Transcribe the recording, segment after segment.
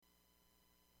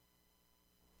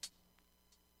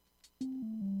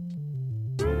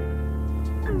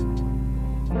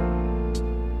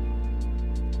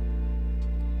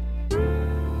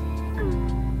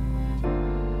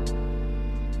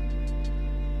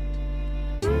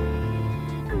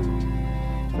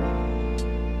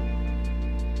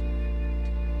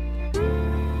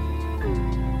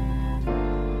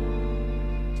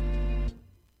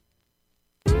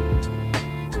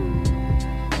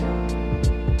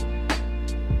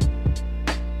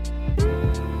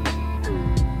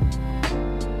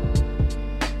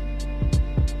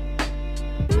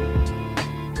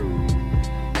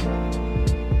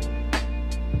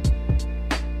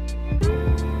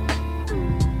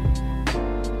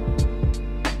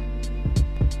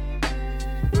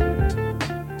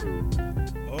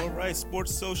right,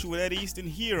 Sports Social with Ed Easton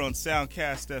here on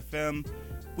Soundcast FM.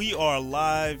 We are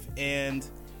live, and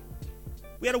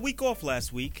we had a week off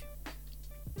last week.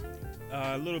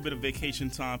 A little bit of vacation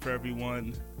time for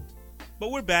everyone.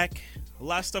 But we're back. A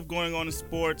lot of stuff going on in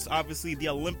sports. Obviously, the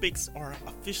Olympics are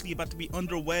officially about to be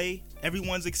underway.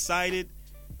 Everyone's excited.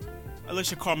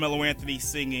 Alicia Carmelo Anthony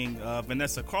singing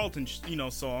Vanessa Carlton,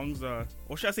 songs. Or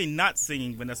should I say not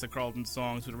singing Vanessa Carlton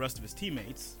songs with the rest of his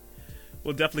teammates.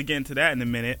 We'll definitely get into that in a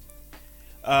minute.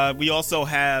 We also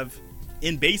have,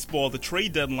 in baseball, the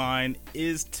trade deadline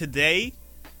is today.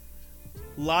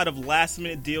 A lot of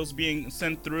last-minute deals being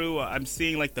sent through. I'm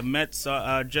seeing like the Mets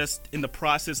are just in the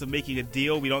process of making a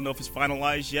deal. We don't know if it's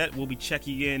finalized yet. We'll be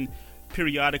checking in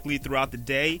periodically throughout the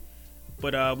day.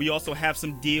 But we also have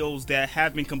some deals that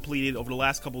have been completed over the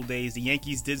last couple of days. The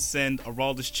Yankees did send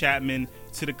Aroldis Chapman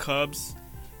to the Cubs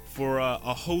for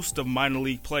a host of minor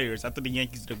league players. I thought the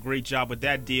Yankees did a great job with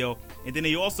that deal. And then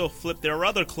they also flipped their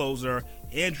other closer,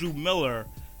 Andrew Miller,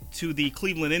 to the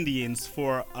Cleveland Indians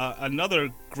for another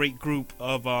great group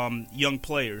of young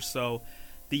players. So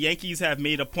the Yankees have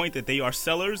made a point that they are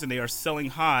sellers and they are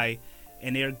selling high,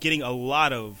 and they are getting a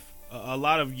lot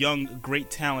of young, great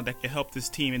talent that can help this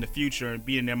team in the future and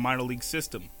be in their minor league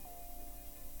system.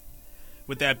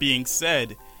 With that being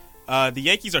said, the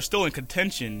Yankees are still in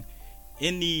contention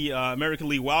in the American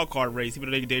League wildcard race, even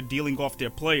though they're dealing off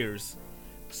their players.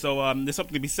 So there's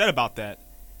something to be said about that.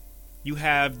 You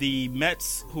have the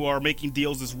Mets who are making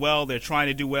deals as well. They're trying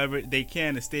to do whatever they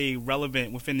can to stay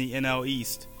relevant within the NL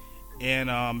East.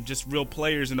 And just real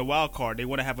players in the wild card. They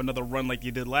want to have another run like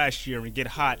they did last year and get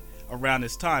hot around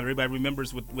this time. Everybody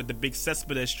remembers with the big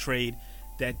Cespedes trade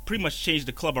that pretty much changed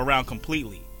the club around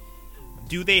completely.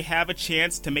 Do they have a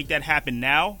chance to make that happen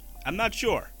now? I'm not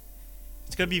sure.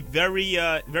 It's going to be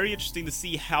very interesting to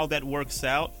see how that works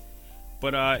out.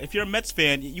 But if you're a Mets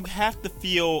fan, you have to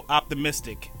feel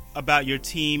optimistic about your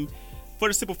team for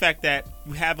the simple fact that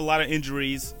you have a lot of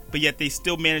injuries, but yet they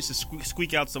still manage to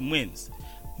squeak out some wins.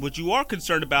 What you are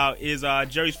concerned about is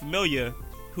Jerry's Familia,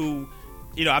 who,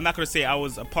 I'm not going to say I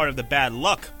was a part of the bad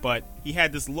luck, but he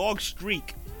had this long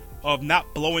streak of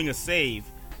not blowing a save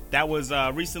that was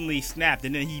recently snapped,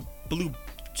 and then he blew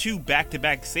 2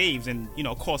 back-to-back saves and,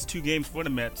 cost 2 games for the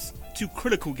Mets. 2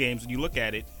 critical games when you look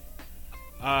at it.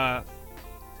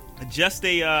 Just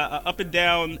a up and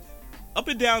down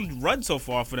run so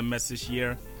far for the Mets this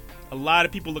year. A lot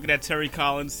of people looking at Terry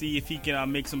Collins, see if he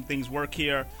can make some things work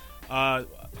here. I've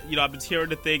been hearing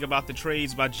the thing about the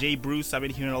trades about Jay Bruce. I've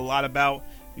been hearing a lot about.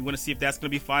 We want to see if that's going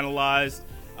to be finalized.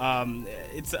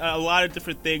 It's a lot of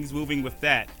different things moving with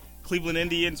that. Cleveland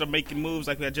Indians are making moves,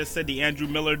 like I just said, the Andrew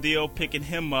Miller deal, picking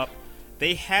him up.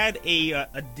 They had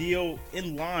a deal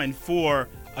in line for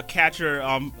a catcher,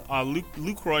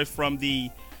 Lucroy from the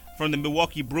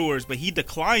Milwaukee Brewers, but he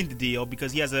declined the deal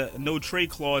because he has a no trade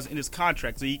clause in his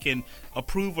contract, so he can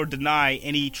approve or deny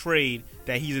any trade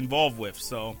that he's involved with.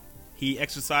 So he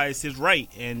exercised his right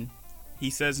and he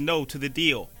says no to the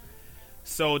deal.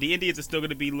 So the Indians are still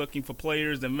going to be looking for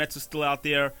players. The Mets are still out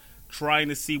there trying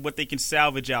to see what they can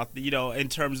salvage out, in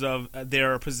terms of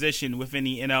their position within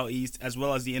the NL East as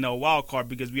well as the NL wild card,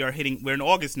 because we're in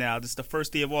August now. This is the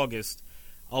first day of August.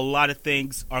 A lot of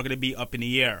things are going to be up in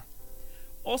the air.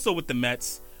 Also with the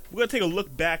Mets, we're going to take a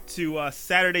look back to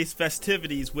Saturday's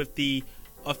festivities with the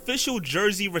official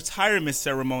jersey retirement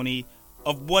ceremony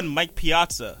of one Mike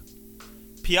Piazza.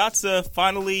 Piazza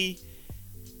finally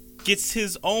gets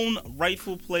his own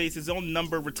rightful place, his own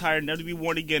number retired, never to be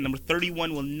worn again. Number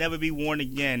 31 will never be worn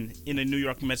again in a New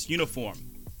York Mets uniform.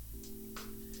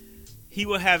 He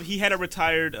had it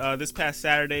retired this past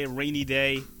Saturday, a rainy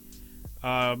day.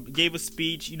 Gave a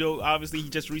speech. Obviously he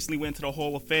just recently went to the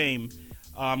Hall of Fame.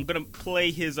 I'm going to play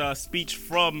his speech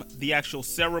from the actual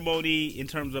ceremony in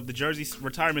terms of the jersey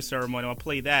retirement ceremony. I'll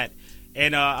play that.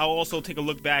 And I'll also take a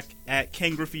look back at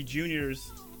Ken Griffey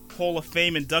Jr.'s Hall of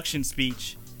Fame induction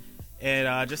speech.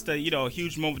 And just a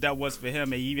huge moment that was for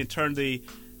him. And he even turned the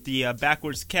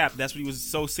backwards cap. That's what he was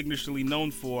so signaturally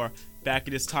known for back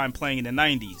at his time playing in the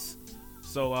 90s.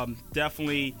 So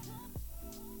definitely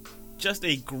just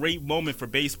a great moment for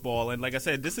baseball. And like I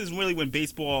said, this is really when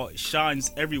baseball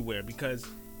shines everywhere, because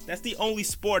that's the only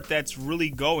sport that's really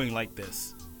going like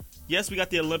this. Yes, we got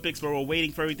the Olympics, but we're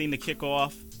waiting for everything to kick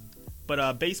off.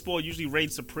 But baseball usually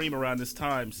reigns supreme around this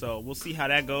time, so we'll see how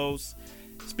that goes.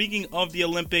 Speaking of the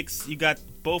Olympics, you got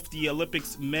both the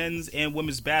Olympics men's and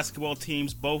women's basketball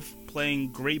teams both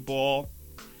playing great ball,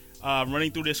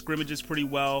 running through their scrimmages pretty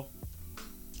well.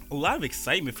 A lot of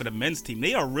excitement for the men's team.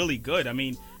 They are really good. I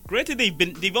mean, granted,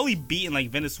 they've only beaten like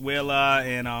Venezuela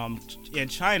and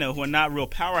China, who are not real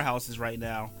powerhouses right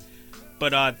now,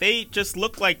 but they just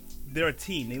look like they're a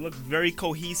team. They look very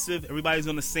cohesive. Everybody's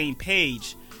on the same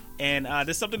page. And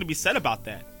there's something to be said about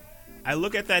that. I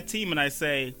look at that team and I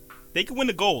say, they can win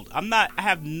the gold. I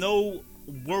have no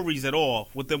worries at all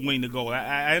with them winning the gold.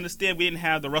 I understand we didn't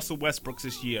have the Russell Westbrooks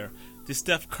this year, the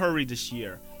Steph Curry this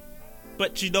year.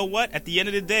 But you know what? At the end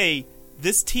of the day,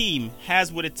 this team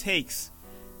has what it takes.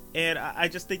 And I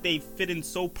just think they fit in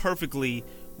so perfectly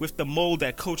with the mold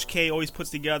that Coach K always puts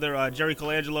together. Jerry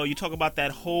Colangelo, you talk about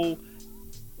that whole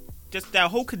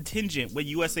contingent with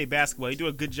USA Basketball. They do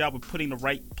a good job of putting the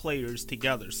right players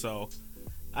together. So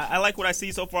I like what I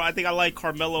see so far. I think I like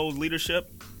Carmelo's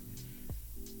leadership.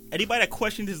 Anybody that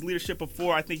questioned his leadership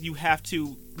before, I think you have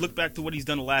to look back to what he's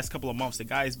done the last couple of months. The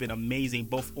guy has been amazing,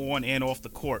 both on and off the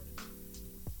court.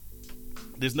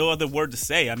 There's no other word to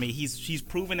say. I mean, he's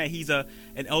proven that he's an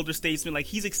elder statesman. Like,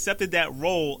 he's accepted that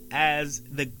role as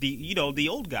the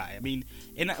old guy. I mean,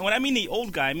 and when I mean the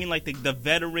old guy, I mean like the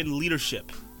veteran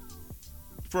leadership.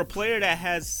 For a player that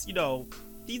has,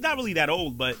 he's not really that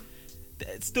old, but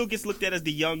it still gets looked at as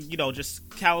the young, just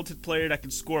talented player that can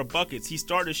score buckets. He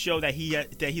started to show that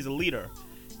that he's a leader.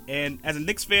 And as a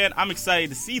Knicks fan, I'm excited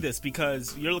to see this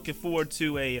because you're looking forward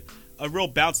to a real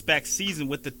bounce back season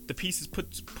with the pieces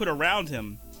put around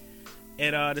him.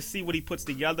 And to see what he puts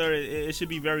together, it should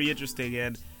be very interesting.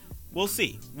 And we'll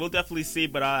see. We'll definitely see.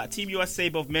 But Team USA,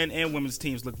 both men and women's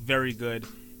teams, look very good.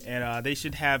 And they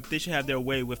should have their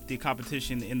way with the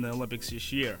competition in the Olympics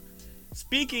this year.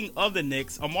 Speaking of the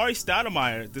Knicks, Amari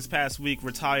Stoudemire this past week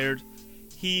retired.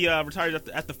 He retired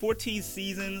after 14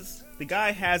 seasons. The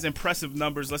guy has impressive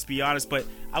numbers, let's be honest, but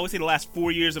I would say the last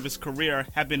 4 years of his career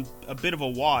have been a bit of a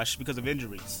wash because of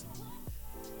injuries.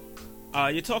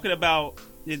 You're talking about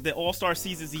the All-Star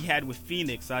seasons he had with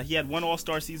Phoenix. He had one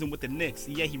All-Star season with the Knicks,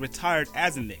 and yet he retired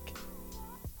as a Knick.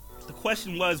 The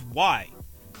question was, why?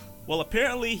 Well,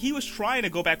 apparently he was trying to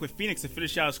go back with Phoenix to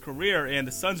finish out his career, and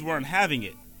the Suns weren't having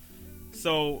it.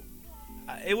 So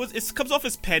it comes off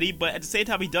as petty, but at the same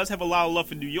time, he does have a lot of love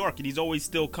for New York, and he's always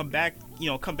still come back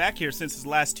here since his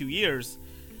last 2 years.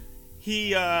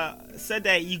 He said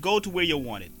that you go to where you're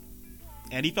wanted,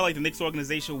 and he felt like the Knicks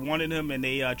organization wanted him, and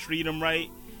they treated him right,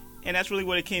 and that's really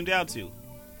what it came down to.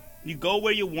 You go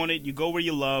where you wanted, you go where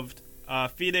you loved.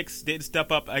 Phoenix didn't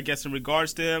step up, I guess, in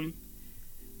regards to him,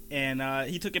 and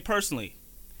he took it personally.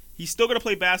 He's still going to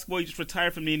play basketball. He just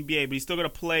retired from the NBA, but he's still going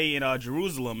to play in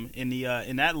Jerusalem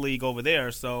in that league over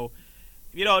there. So,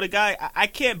 the guy, I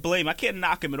can't blame him. I can't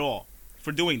knock him at all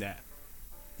for doing that.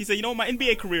 He said, my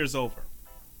NBA career is over,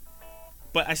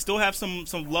 but I still have some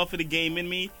love for the game in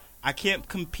me. I can't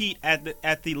compete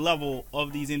at the level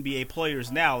of these NBA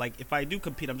players now. Like, if I do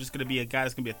compete, I'm just going to be a guy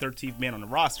that's going to be a 13th man on the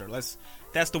roster.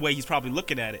 That's the way he's probably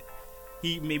looking at it.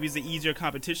 Maybe it's an easier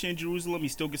competition in Jerusalem. He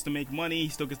still gets to make money. He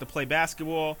still gets to play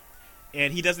basketball.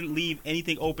 And he doesn't leave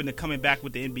anything open to coming back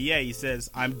with the NBA. He says,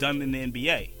 I'm done in the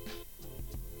NBA.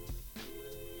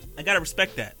 I got to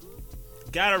respect that.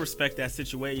 Got to respect that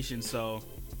situation. So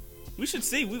we should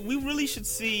see. We really should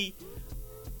see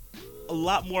a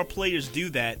lot more players do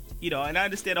that. And I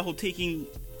understand the whole taking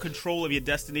control of your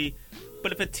destiny.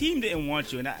 But if a team didn't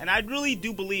want you, and I really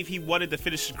do believe he wanted to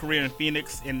finish his career in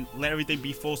Phoenix and let everything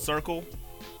be full circle,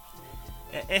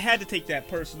 it had to take that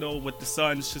personal with the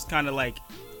Suns just kind of like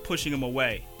pushing him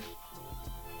away.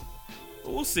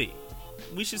 But we'll see.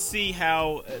 We should see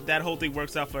how that whole thing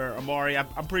works out for Amari.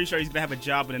 I'm pretty sure he's going to have a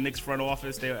job in the Knicks front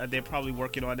office. They're probably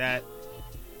working on that.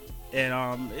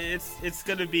 And it's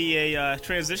going to be a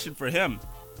transition for him.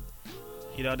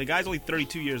 The guy's only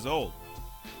 32 years old.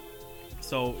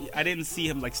 So I didn't see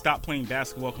him stop playing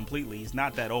basketball completely. He's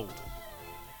not that old.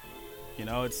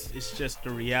 It's just the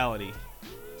reality.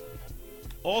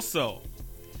 Also,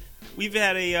 we've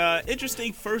had a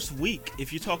interesting first week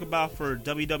if you talk about for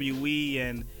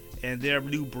WWE and their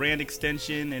new brand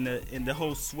extension and the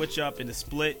whole switch up and the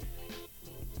split.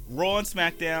 Raw and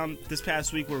SmackDown this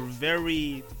past week were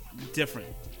very different.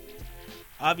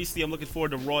 Obviously, I'm looking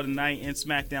forward to Raw tonight and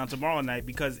SmackDown tomorrow night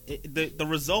because the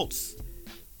results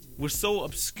were so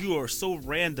obscure, so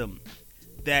random,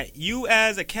 that you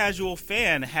as a casual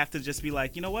fan have to just be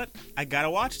like, you know what? I gotta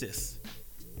watch this.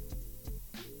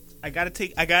 I gotta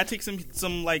take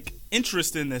some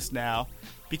interest in this now,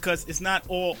 because it's not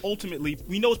all ultimately,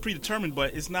 we know it's predetermined,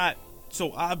 but it's not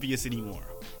so obvious anymore.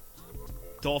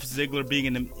 Dolph Ziggler being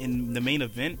in the main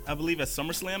event, I believe, at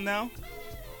SummerSlam now,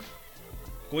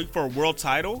 going for a world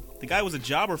title. The guy was a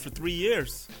jobber for 3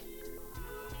 years.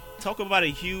 Talk about a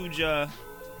huge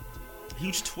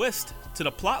twist to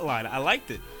the plot line. I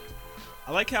liked it.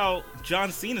 I like how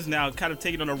John Cena's now kind of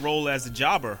taking on a role as a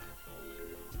jobber.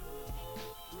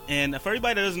 And for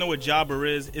everybody that doesn't know what jobber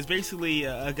is, it's basically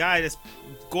a guy that's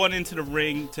gone into the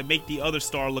ring to make the other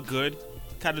star look good,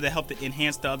 kind of to help to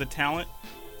enhance the other talent.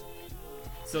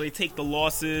 So they take the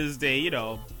losses, they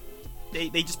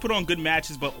just put on good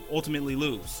matches but ultimately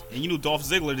lose. And Dolph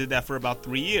Ziggler did that for about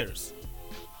 3 years.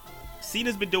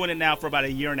 Cena's been doing it now for about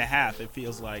a year and a half, it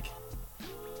feels like.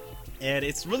 And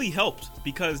it's really helped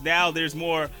because now there's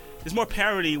more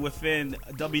parity within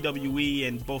WWE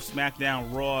and both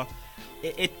SmackDown, Raw.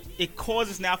 It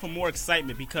causes now for more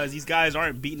excitement because these guys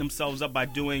aren't beating themselves up by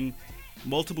doing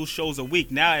multiple shows a week.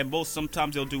 Now at most,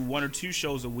 sometimes they'll do 1 or 2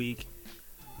 shows a week,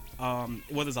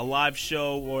 whether it's a live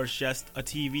show or it's just a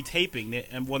TV taping.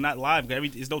 And well, not live.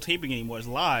 There's no taping anymore. It's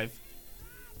live.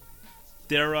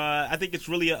 I think it's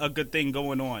really a good thing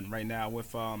going on right now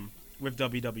with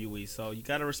WWE. So you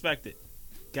gotta respect it.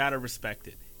 Gotta respect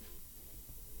it.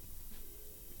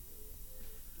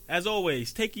 As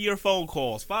always, taking your phone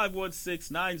calls,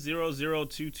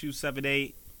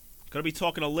 516-900-2278. Going to be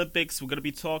talking Olympics. We're going to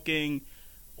be talking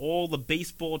all the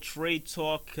baseball trade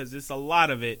talk because there's a lot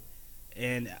of it.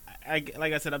 And like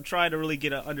I said, I'm trying to really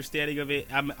get an understanding of it.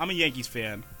 I'm a Yankees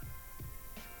fan.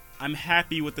 I'm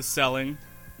happy with the selling.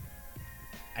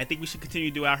 I think we should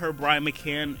continue to do it. I heard Brian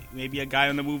McCann, maybe a guy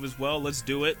on the move as well. Let's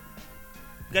do it.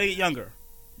 We got to get younger.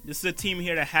 This is a team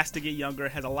here that has to get younger.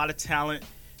 It has a lot of talent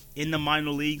in the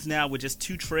minor leagues now. With just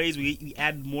 2 trades, we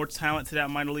add more talent to that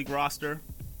minor league roster.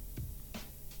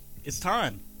 It's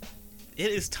time.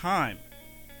 It is time.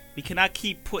 We cannot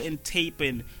keep putting tape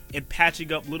and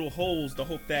patching up little holes to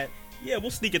hope that,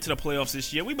 we'll sneak into the playoffs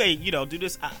this year. We may, do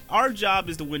this. Our job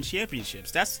is to win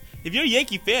championships. If you're a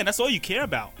Yankee fan, that's all you care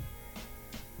about.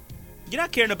 You're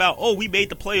not caring about, we made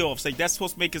the playoffs. Like, that's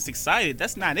supposed to make us excited.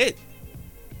 That's not it.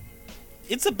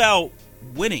 It's about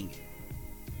winning.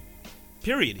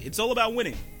 Period. It's all about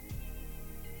winning.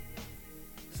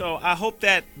 So I hope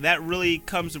that really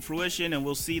comes to fruition, and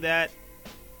we'll see that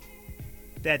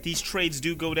these trades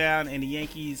do go down, and the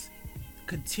Yankees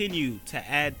continue to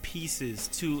add pieces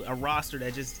to a roster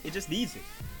that just needs it.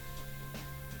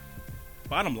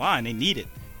 Bottom line, they need it,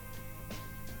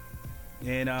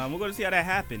 and we're going to see how that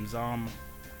happens.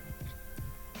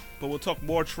 But we'll talk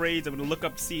more trades. I'm going to look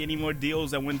up to see any more deals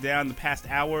that went down in the past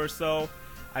hour or so.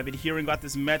 I've been hearing about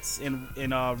this Mets and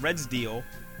Reds deal,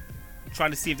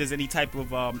 trying to see if there's any type of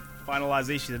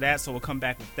finalization of that, so we'll come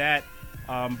back with that.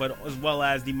 But as well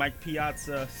as the Mike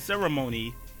Piazza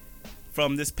ceremony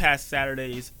from this past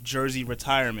Saturday's jersey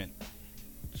retirement.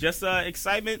 Just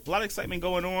excitement, a lot of excitement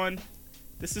going on.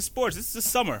 This is sports. This is the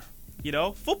summer,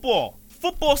 Football.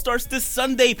 Football starts this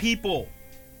Sunday, people.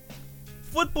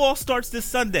 Football starts this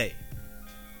Sunday.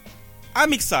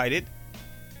 I'm excited.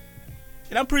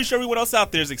 And I'm pretty sure everyone else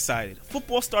out there is excited.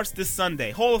 Football starts this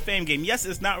Sunday. Hall of Fame game. Yes,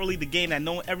 it's not really the game that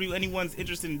anyone's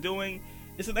interested in doing.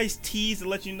 It's a nice tease to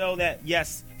let you know that,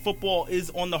 yes, football is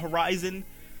on the horizon.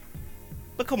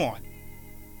 But come on.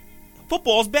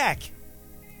 Football's back.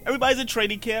 Everybody's in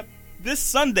training camp. This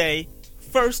Sunday,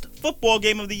 first football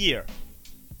game of the year.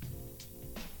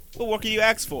 What more can you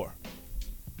ask for?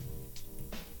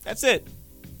 That's it.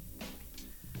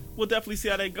 We'll definitely see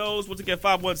how that goes. Once again,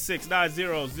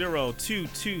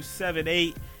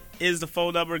 516-900-2278 is the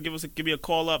phone number. Give me a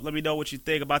call up. Let me know what you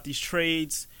think about these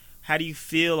trades. How do you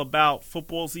feel about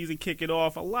football season kicking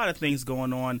off? A lot of things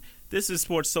going on. This is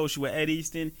Sports Social with Ed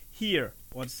Easton here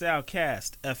on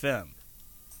Soundcast FM.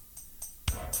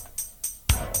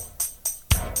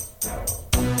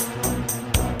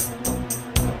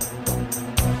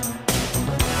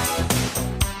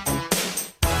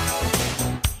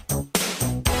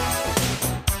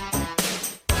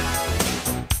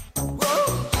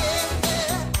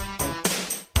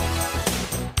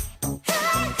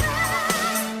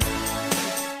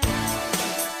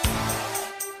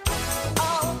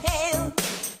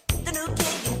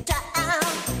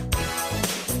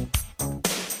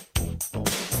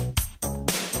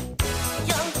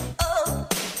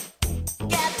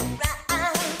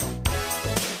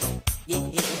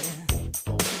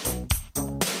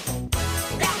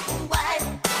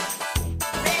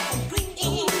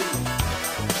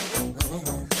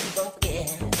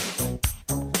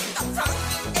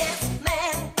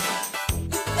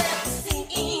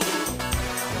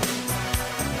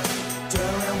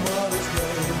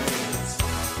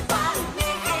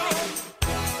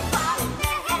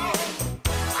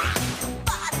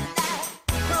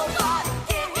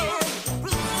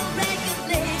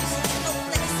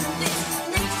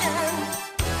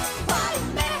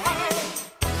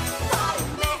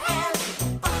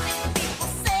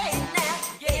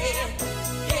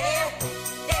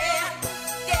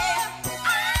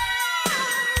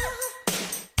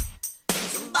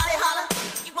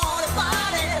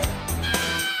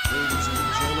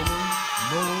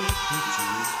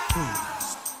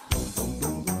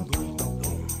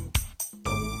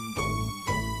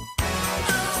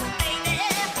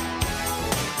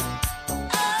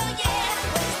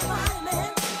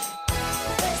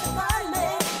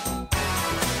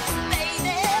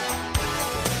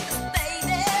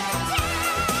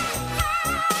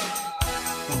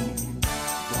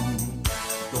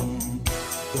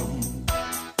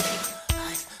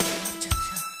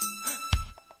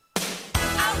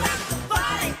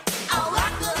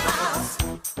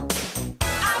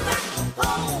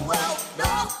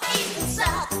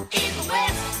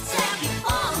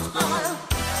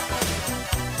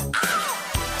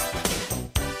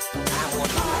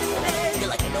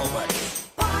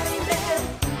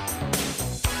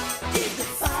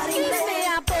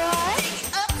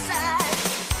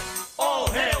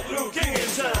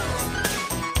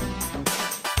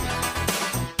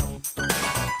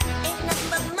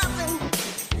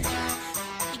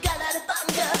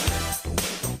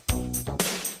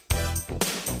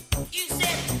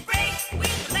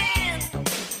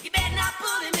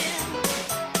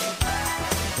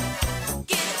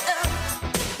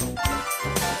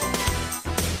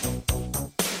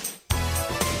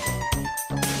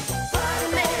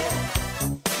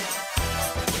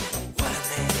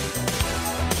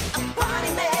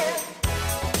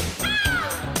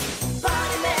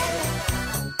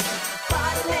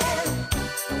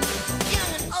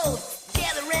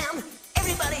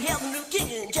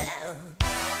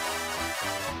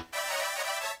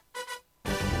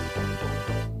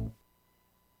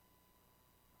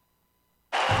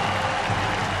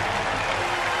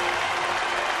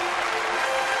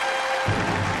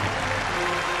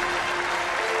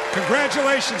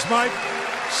 Congratulations, Mike.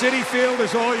 Citi Field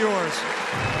is all yours.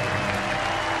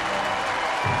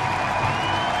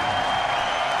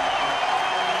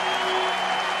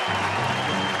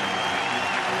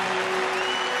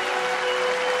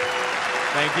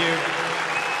 Thank you.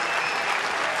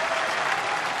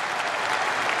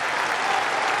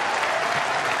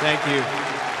 Thank you.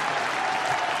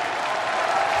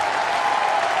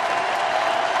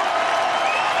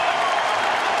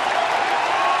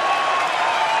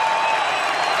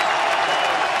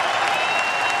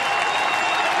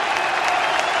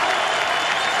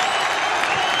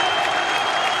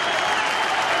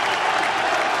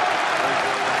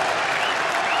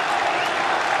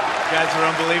 You guys are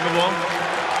unbelievable.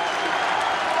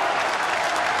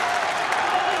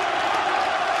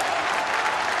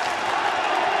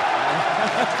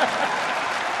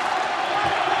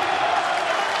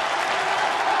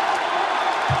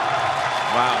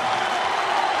 Wow.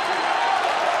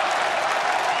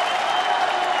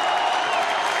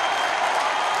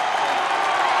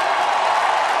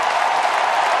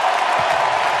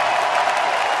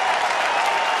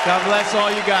 God bless all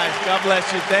you guys. God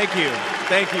bless you. Thank you.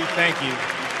 Thank you. Thank you.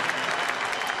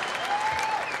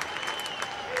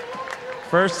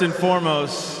 First and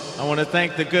foremost, I want to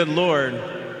thank the good Lord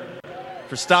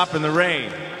for stopping the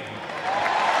rain.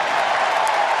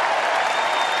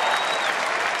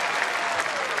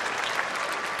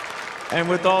 And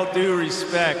with all due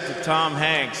respect to Tom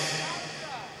Hanks,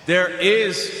 there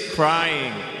is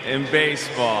crying in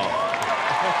baseball.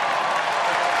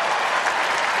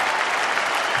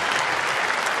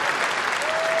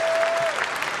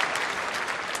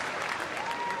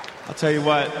 I'll tell you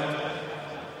what.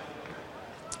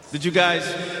 Did you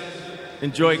guys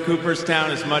enjoy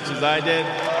Cooperstown as much as I did?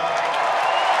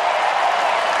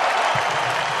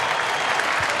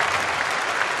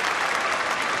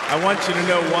 I want you to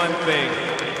know one thing.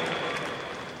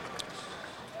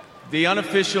 The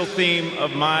unofficial theme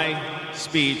of my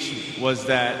speech was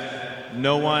that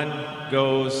no one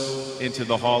goes into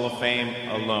the Hall of Fame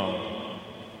alone.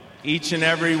 Each and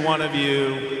every one of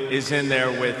you is in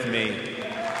there with me.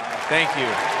 Thank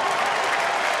you.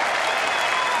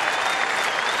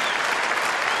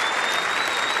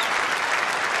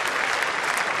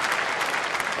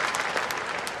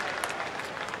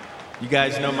 You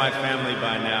guys know my family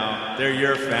by now. They're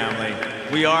your family.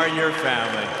 We are your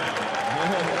family.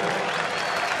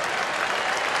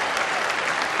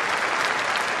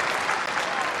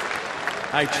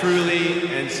 I truly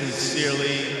and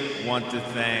sincerely want to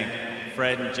thank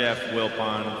Fred and Jeff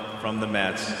Wilpon from the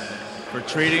Mets for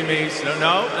treating me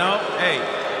hey,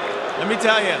 let me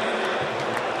tell you,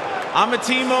 I'm a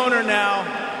team owner now,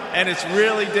 and it's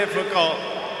really difficult.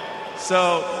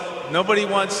 So nobody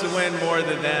wants to win more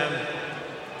than them.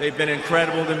 They've been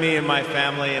incredible to me and my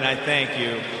family, and I thank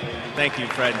you. Thank you,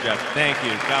 Fred and Jeff. Thank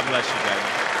you. God bless you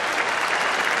guys.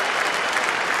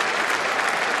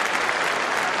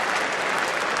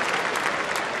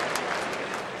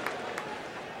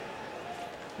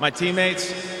 My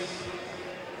teammates,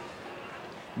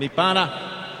 mi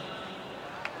pana,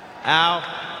 Al,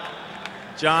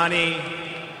 Johnny,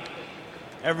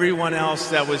 everyone else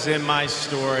that was in my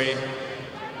story.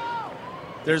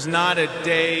 There's not a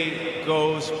day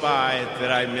goes by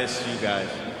that I miss you guys.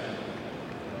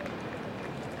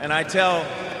 And I tell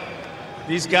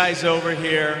these guys over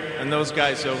here and those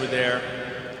guys over there,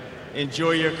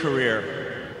 enjoy your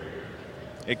career.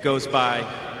 It goes by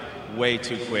way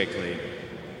too quickly.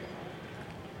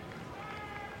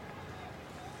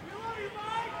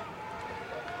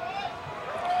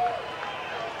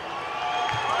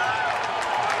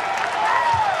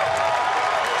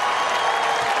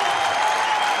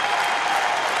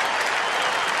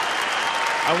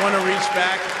 I want to reach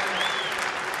back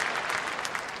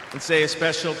and say a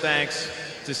special thanks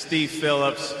to Steve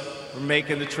Phillips for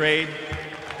making the trade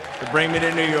to bring me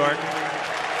to New York.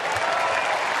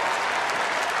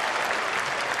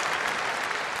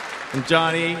 And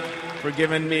Johnny for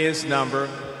giving me his number,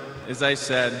 as I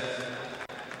said.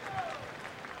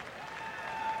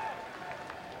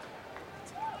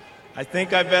 I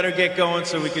think I better get going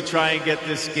so we can try and get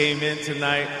this game in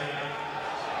tonight.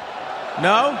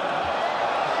 No?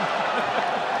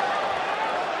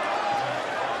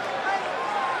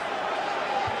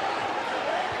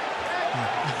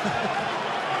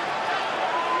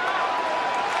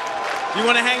 You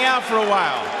want to hang out for a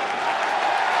while?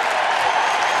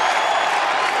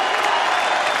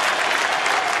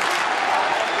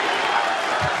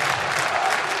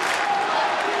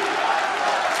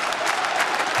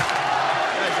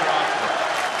 You guys are awesome.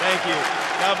 Thank you.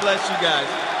 God bless you guys.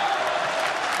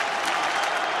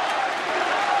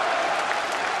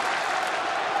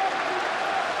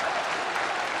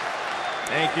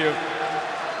 Thank you.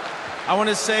 I want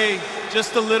to say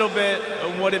just a little bit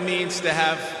of what it means to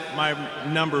have my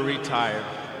number retired.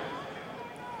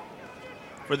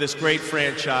 For this great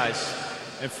franchise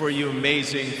and for you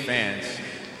amazing fans.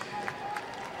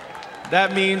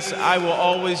 That means I will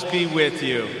always be with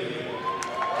you.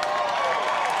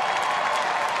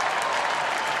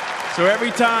 So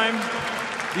every time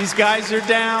these guys are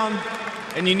down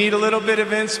and you need a little bit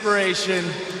of inspiration,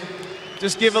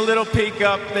 just give a little peek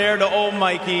up there to old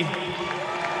Mikey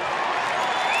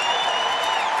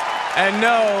and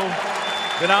know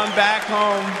that I'm back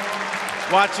home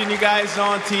watching you guys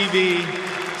on TV,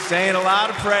 saying a lot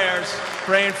of prayers,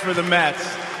 praying for the Mets.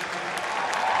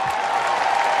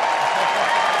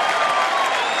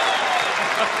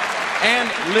 And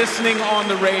listening on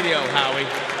the radio, Howie.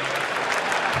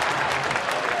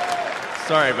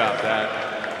 Sorry about that.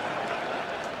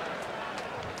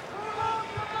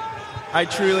 I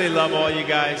truly love all you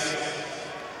guys.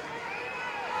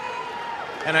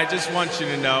 And I just want you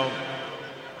to know,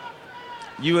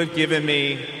 you have given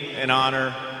me an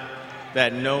honor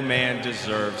that no man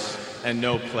deserves and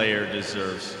no player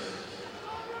deserves.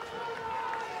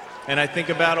 And I think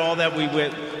about all that we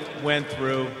went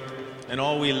through and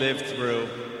all we lived through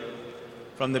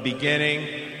from the beginning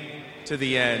to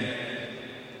the end.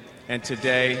 And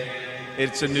today,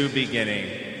 it's a new beginning.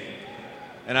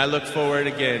 And I look forward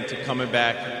again to coming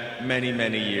back many,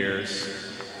 many years.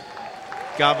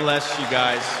 God bless you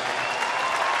guys.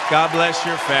 God bless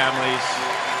your families.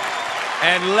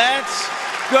 And let's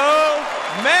go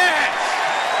Mets!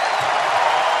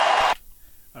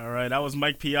 All right, that was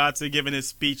Mike Piazza giving his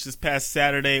speech this past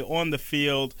Saturday on the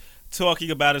field, talking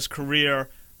about his career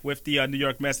with the New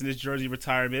York Mets and his jersey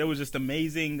retirement. It was just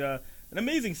amazing, an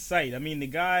amazing sight. I mean, the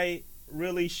guy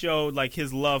really showed like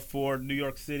his love for New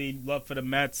York City, love for the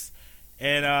Mets,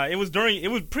 and it was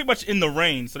pretty much in the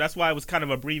rain, so that's why it was kind of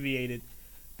abbreviated.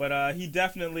 But he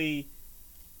definitely,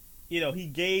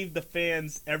 he gave the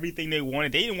fans everything they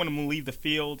wanted. They didn't want him to leave the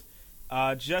field.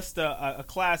 Just a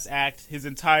class act his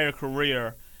entire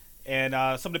career. And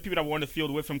some of the people that were on the field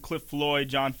with him, Cliff Floyd,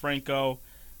 John Franco,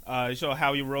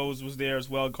 Howie Rose was there as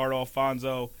well, Gardo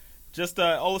Alfonso. Just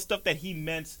all the stuff that he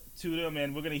meant to them,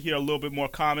 and we're going to hear a little bit more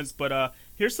comments. But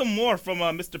here's some more from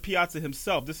Mr. Piazza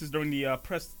himself. This is during the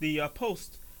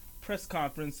post press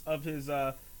conference of his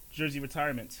jersey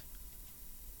retirement.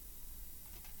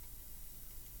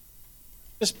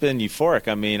 It's been euphoric.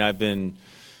 I mean, I've been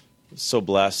so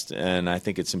blessed, and I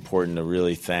think it's important to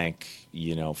really thank,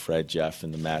 Fred, Jeff,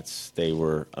 and the Mets. They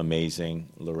were amazing.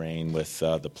 Lorraine with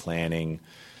the planning,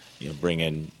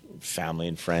 bringing family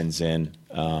and friends in.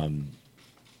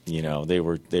 They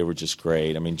were just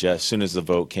great. I mean, as soon as the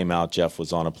vote came out, Jeff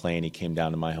was on a plane. He came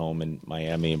down to my home in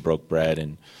Miami and broke bread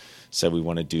and said, we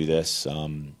want to do this.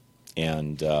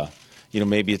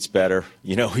 Maybe it's better.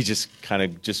 We just kind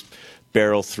of just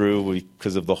barrel through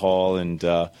because of the haul, and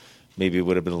maybe it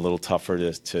would have been a little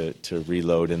tougher to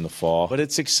reload in the fall. But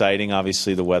it's exciting.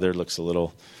 Obviously, the weather looks a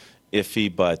little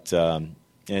iffy, but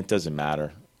it doesn't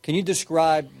matter. Can you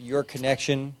describe your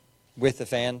connection with the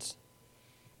fans?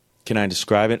 Can I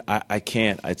describe it? I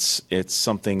can't. It's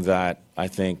something that I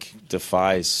think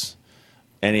defies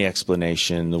any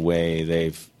explanation, the way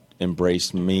they've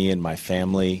embraced me and my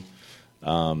family.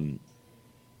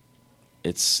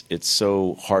 It's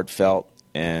so heartfelt,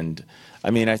 and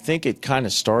I think it kind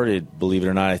of started, believe it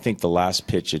or not, I think the last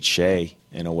pitch at Shea,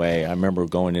 in a way. I remember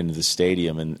going into the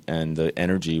stadium, and the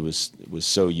energy was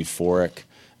so euphoric,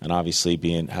 and obviously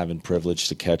having privilege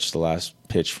to catch the last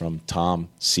pitch from Tom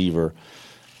Seaver.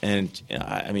 And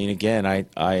again,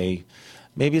 I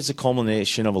maybe it's a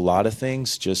culmination of a lot of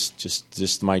things,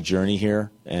 just my journey here,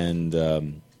 and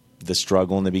the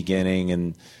struggle in the beginning,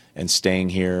 and staying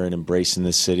here and embracing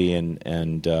the city,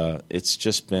 and it's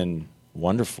just been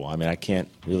wonderful. I can't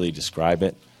really describe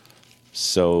it.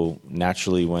 So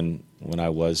naturally, when I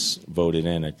was voted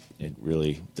in, it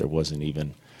really, there wasn't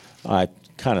even, I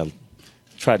kind of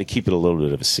tried to keep it a little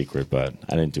bit of a secret, but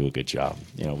I didn't do a good job.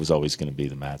 It was always going to be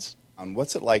the Mets.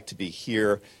 What's it like to be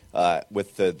here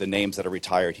with the names that are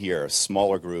retired here, a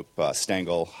smaller group,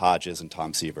 Stengel, Hodges, and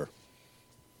Tom Seaver?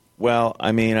 Well,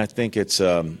 I think it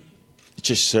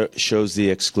just shows the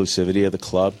exclusivity of the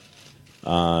club.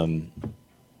 Tom,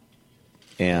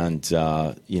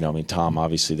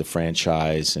 obviously the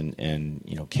franchise,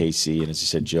 and Casey, and as you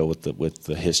said, Joe with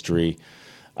the history.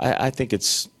 I think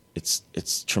it's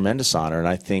tremendous honor, and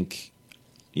I think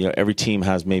every team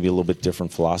has maybe a little bit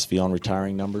different philosophy on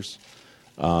retiring numbers.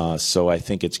 So I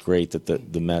think it's great that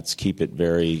the Mets keep it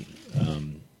very,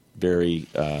 very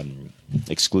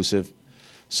exclusive.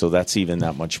 So that's even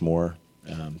that much more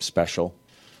special.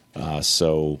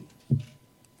 So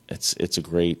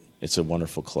it's a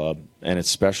wonderful club, and it's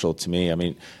special to me. I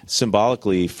mean,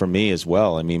 symbolically for me as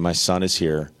well. I mean, my son is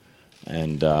here,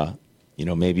 and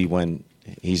maybe when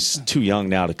he's too young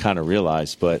now to kind of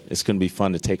realize, but it's going to be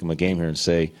fun to take him a game here and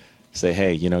say,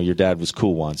 hey, your dad was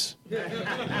cool once.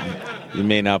 You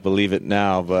may not believe it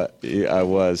now, but I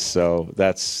was. So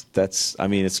that's. I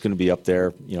mean, it's going to be up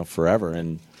there, forever,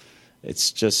 and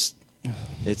it's just,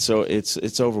 it's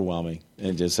overwhelming.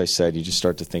 And as I said, you just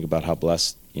start to think about how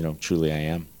blessed, truly I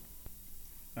am.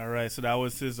 All right, so that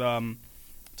was his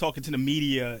talking to the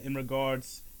media in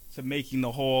regards to making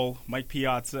the Hall. Mike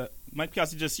Piazza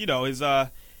just,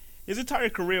 his entire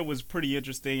career was pretty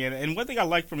interesting. And one thing I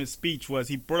liked from his speech was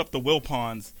he brought up the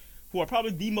Wilpons, who are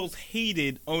probably the most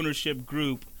hated ownership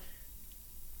group,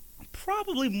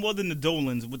 probably more than the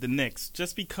Dolans with the Knicks,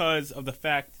 just because of the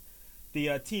fact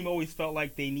the team always felt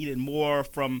like they needed more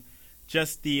from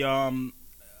just the,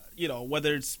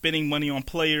 whether it's spending money on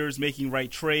players, making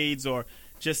right trades, or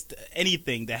just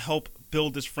anything to help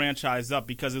build this franchise up,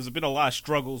 because there's been a lot of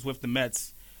struggles with the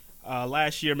Mets.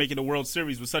 Last year, making the World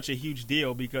Series was such a huge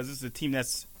deal because this is a team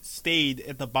that's stayed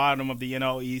at the bottom of the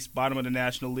NL East, bottom of the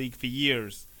National League for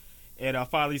years, and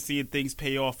finally seeing things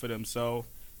pay off for them. So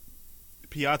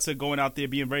Piazza going out there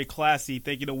being very classy,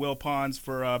 thanking the Wilpons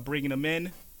for bringing him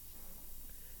in,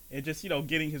 and just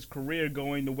getting his career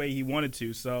going the way he wanted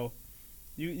to. So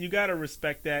you gotta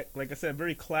respect that. Like I said,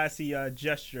 very classy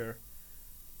gesture.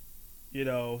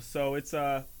 So it's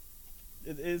not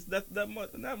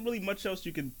really much else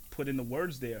you can put in the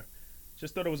words there.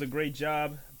 Just thought it was a great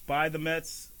job by the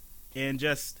Mets, and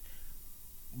just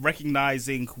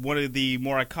recognizing one of the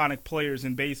more iconic players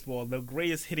in baseball, the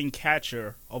greatest hitting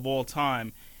catcher of all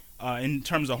time in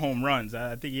terms of home runs.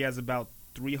 I think he has about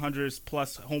 300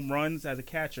 plus home runs as a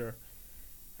catcher.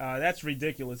 That's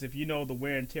ridiculous if you know the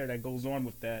wear and tear that goes on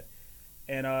with that.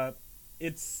 And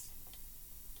it's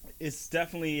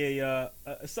definitely a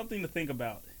something to think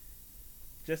about.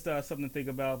 Just something to think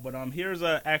about. But here's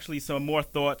actually some more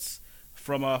thoughts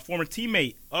from a former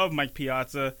teammate of Mike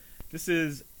Piazza. This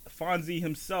is Fonzie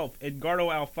himself,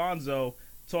 Edgardo Alfonzo,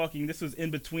 talking. This was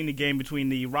in between the game between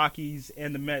the Rockies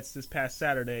and the Mets this past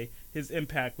Saturday. His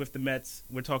impact with the Mets.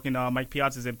 We're talking Mike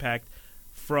Piazza's impact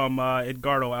from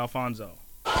Edgardo Alfonzo.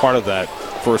 Part of that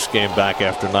first game back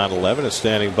after 9/11 is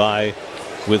standing by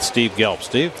with Steve Gelb.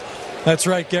 Steve? That's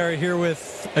right, Gary, here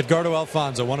with Edgardo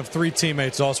Alfonzo, one of three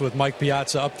teammates, also with Mike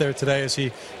Piazza up there today as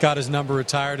he got his number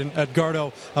retired. And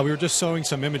Edgardo, we were just showing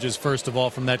some images, first of all,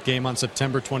 from that game on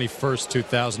September 21st,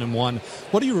 2001.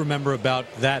 What do you remember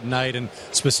about that night and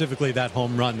specifically that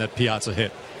home run that Piazza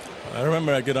hit? I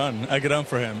remember I get on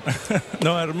for him.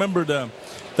 No, I remember that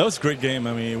was a great game.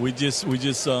 I mean, we just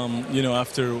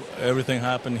after everything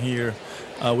happened here,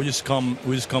 we just come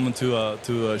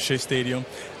into Shea Stadium,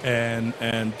 and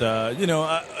at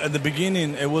the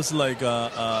beginning it was like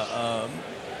a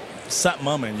sad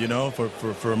moment,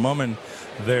 for a moment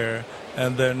there,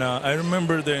 and then I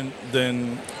remember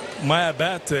then my at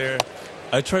bat there,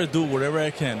 I try to do whatever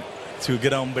I can to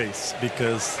get on base,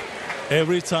 because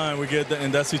every time we get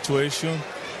in that situation,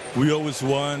 we always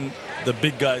want the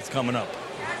big guys coming up.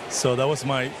 So that was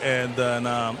and then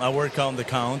I work on the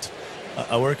count.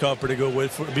 I work out pretty good,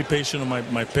 be patient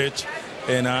on my pitch,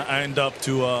 and I end up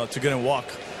to get a walk.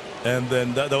 And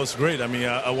then that was great. I mean,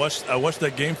 I watched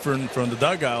that game from the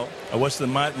dugout. I watched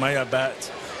my at-bat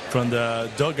from the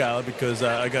dugout because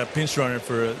I got a pinch runner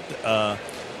for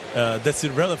Desi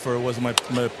Relaford was my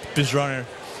pinch runner.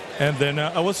 And then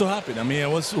I was so happy. I mean, it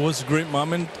was a great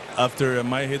moment after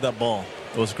Mike hit that ball.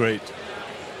 It was great.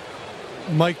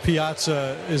 Mike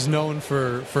Piazza is known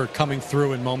for coming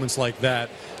through in moments like that.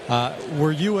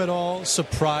 Were you at all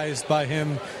surprised by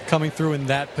him coming through in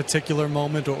that particular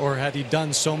moment, or had he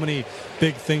done so many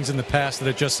big things in the past that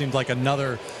it just seemed like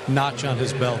another notch on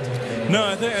his belt? No,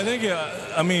 I think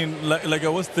I mean, like I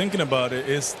was thinking about it,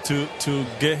 is to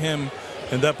get him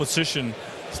in that position,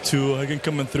 to again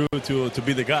coming through to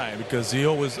be the guy, because I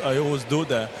always do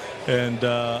that, and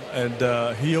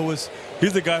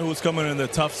he's the guy who's coming in the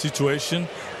tough situation,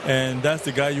 and that's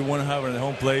the guy you want to have in the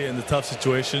home plate in the tough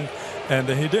situation, and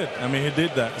he did. I mean, he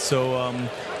did that. So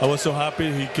I was so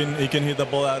happy he can hit the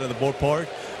ball out of the ballpark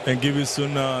and give his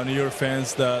New York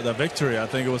fans the victory. I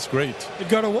think it was great.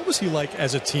 Edgardo, what was he like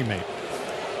as a teammate?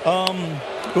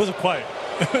 He was a quiet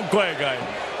guy,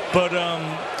 but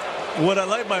what I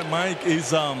like by Mike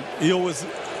is he always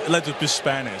let you speak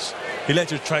Spanish. He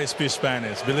let you try to speak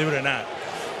Spanish, believe it or not.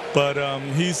 But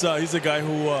he's a guy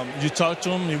who you talk to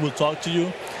him, he will talk to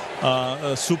you.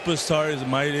 A superstar as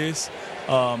Mike is.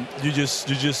 You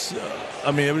just.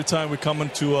 I mean, every time we come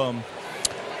into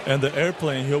And the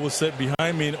airplane, he always sit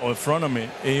behind me or in front of me,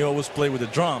 and he always play with the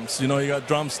drums. You know, he got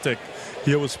drumstick.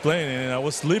 He was playing, and I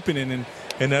was sleeping in,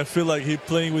 and I feel like he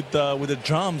playing with the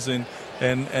drums, and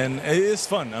it is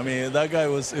fun. I mean, that guy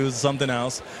was something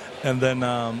else. And then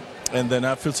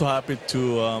I feel so happy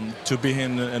to be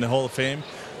in the Hall of Fame,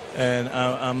 and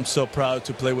I'm so proud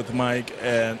to play with Mike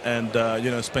and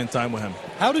spend time with him.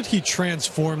 How did he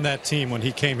transform that team when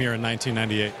he came here in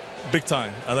 1998? Big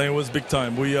time. I think it was big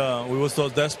time. We were so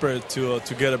desperate to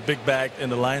get a big back in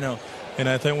the lineup, and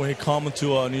I think when he came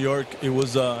to New York, it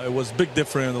was big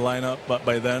different in the lineup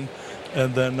by then.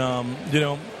 And then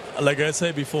like I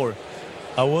said before,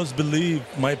 I was believe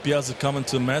Mike Piazza coming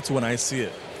to the Mets when I see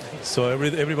it. So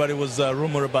everybody was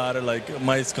rumor about it, like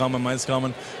Mike's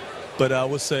coming. But I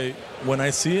would say when I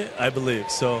see it, I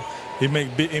believe. So he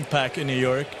made big impact in New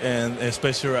York, and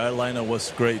especially our lineup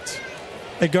was great.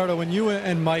 Edgardo, when you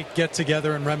and Mike get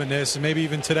together and reminisce, and maybe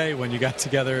even today when you got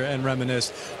together and reminisce,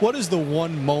 what is the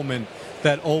one moment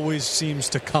that always seems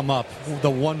to come up, the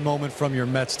one moment from your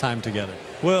Mets time together?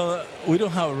 Well, we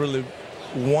don't have really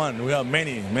one. We have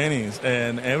many.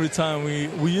 And every time we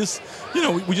just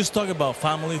talk about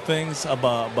family things,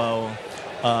 about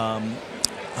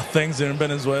things in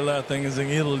Venezuela, things in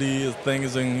Italy,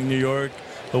 things in New York,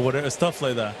 or whatever, stuff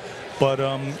like that. But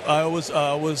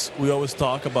we always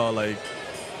talk about, like,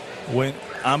 when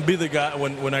I'm be the guy,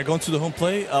 when I go to the home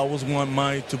plate, I always want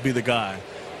Mike to be the guy.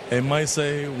 And Mike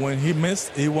say when he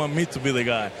missed, he want me to be the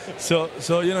guy. So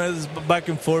it's back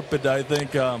and forth. But I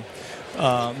think the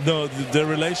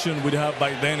relation we have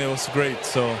back then, it was great.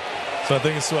 So I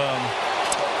think it's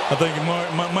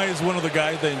Mike is one of the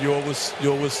guys that you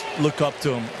always look up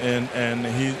to him, and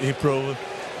he proved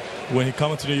when he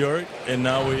come to New York, and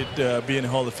now we'd be in the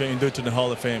Hall of Fame, into the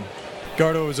Hall of Fame.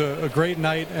 Edgardo, it was a great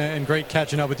night and great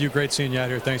catching up with you. Great seeing you out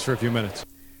here. Thanks for a few minutes.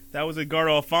 That was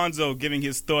Edgardo Alfonzo giving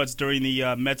his thoughts during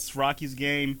the Mets-Rockies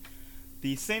game.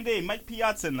 The same day, Mike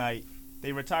Piazza night,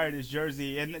 they retired his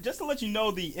jersey. And just to let you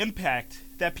know the impact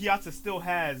that Piazza still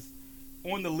has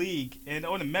on the league and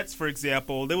on the Mets, for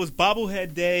example, there was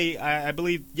bobblehead day, I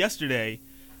believe, yesterday.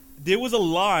 There was a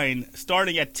line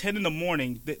starting at 10 in the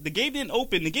morning. The game didn't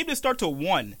open. The game didn't start till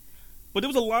 1. But there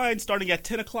was a line starting at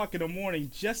 10 o'clock in the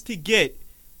morning just to get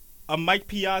a Mike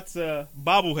Piazza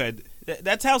bobblehead.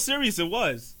 That's how serious it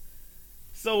was.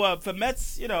 So for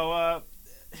Mets, you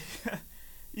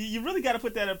really got to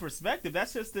put that in perspective.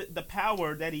 That's just the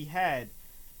power that he had.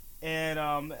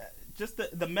 And just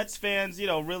the Mets fans,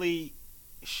 really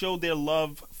showed their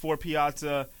love for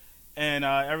Piazza and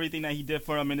everything that he did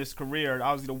for them in his career.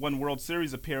 Obviously, the one World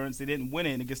Series appearance, they didn't win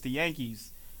it against the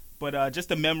Yankees. But just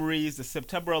the memories, the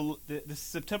September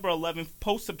 11th,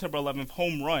 post-September 11th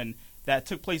home run that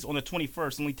took place on the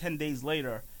 21st, only 10 days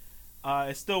later,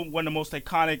 it's still one of the most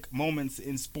iconic moments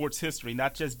in sports history,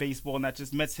 not just baseball, not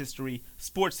just Mets history,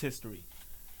 sports history.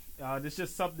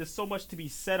 There's so much to be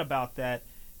said about that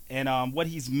and what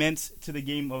he's meant to the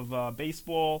game of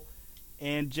baseball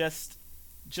and just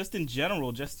in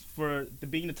general, just for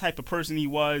being the type of person he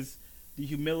was, the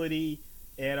humility,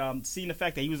 and seeing the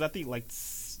fact that he was, I think, like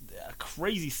a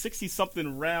crazy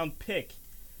 60-something round pick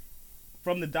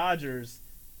from the Dodgers,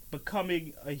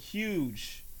 becoming a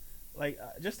huge,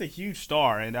 just a huge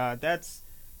star, and that's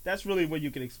really what you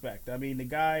can expect. I mean, the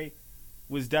guy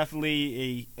was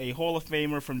definitely a Hall of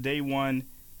Famer from day one.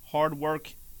 Hard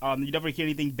work. You never hear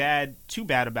anything too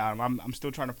bad about him. I'm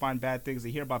still trying to find bad things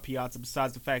to hear about Piazza,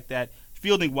 besides the fact that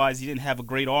fielding-wise, he didn't have a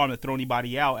great arm to throw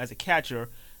anybody out as a catcher.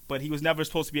 But he was never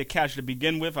supposed to be a catcher to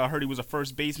begin with. I heard he was a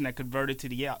first baseman that converted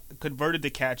the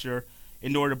catcher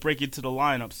in order to break into the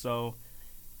lineup. So,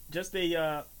 just like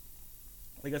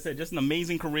I said, just an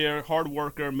amazing career, hard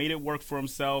worker, made it work for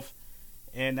himself,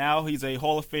 and now he's a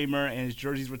Hall of Famer, and his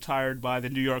jersey's retired by the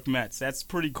New York Mets. That's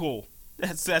pretty cool.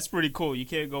 That's pretty cool. You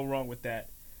can't go wrong with that.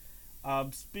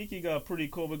 Speaking of pretty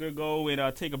cool, we're gonna go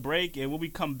and take a break, and when we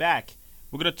come back,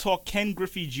 we're gonna talk Ken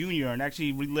Griffey Jr. and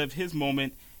actually relive his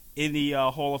moment in the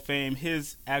Hall of Fame,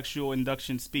 his actual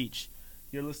induction speech.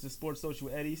 You're listening to Sports Social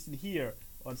with Ed Easton here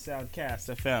on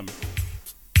Soundcast FM.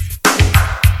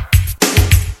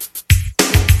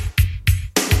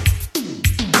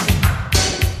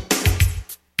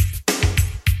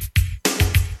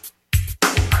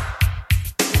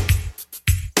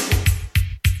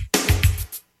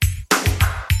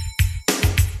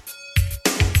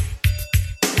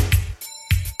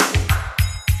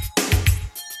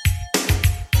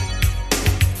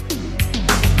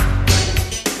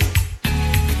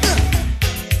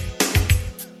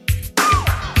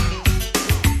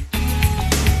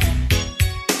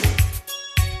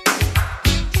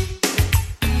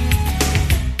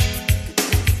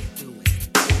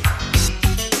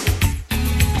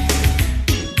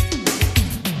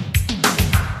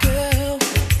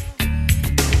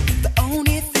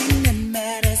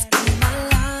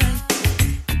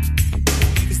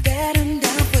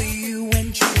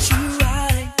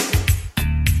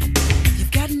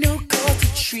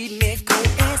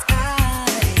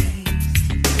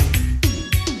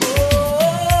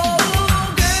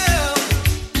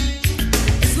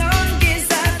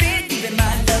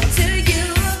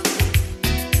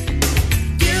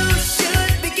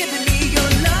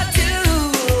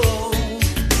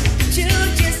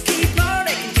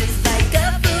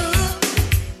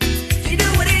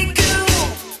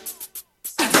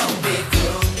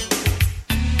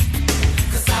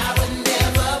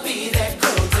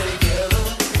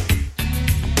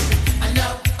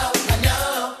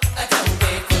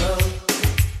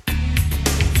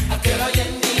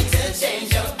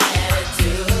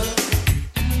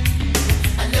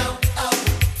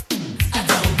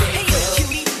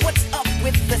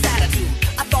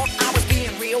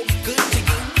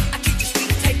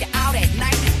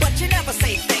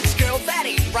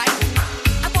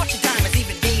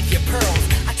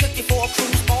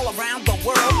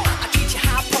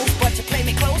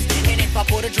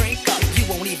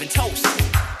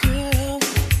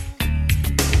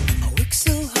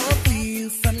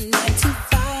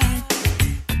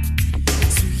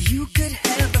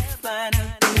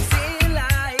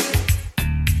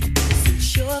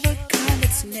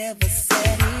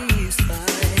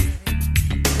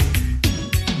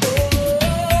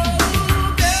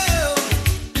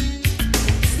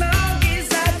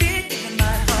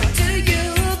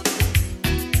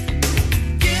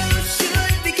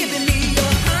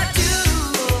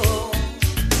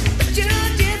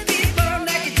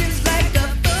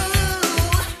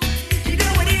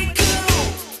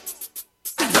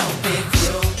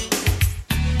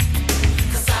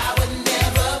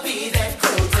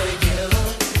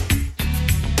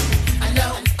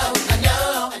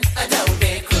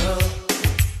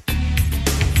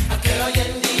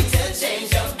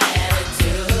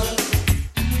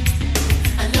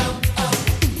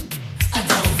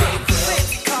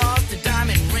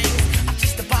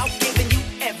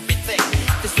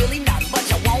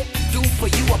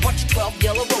 love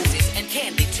yellow roses and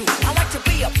candy too. I like to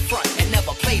be up front and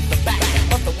never play the back.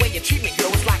 But the way you treat me,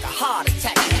 girl, is like a heart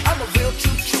attack. I'm a real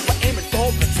true trooper aiming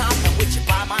for the top, and with you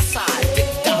by my side,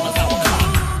 $50 I will come.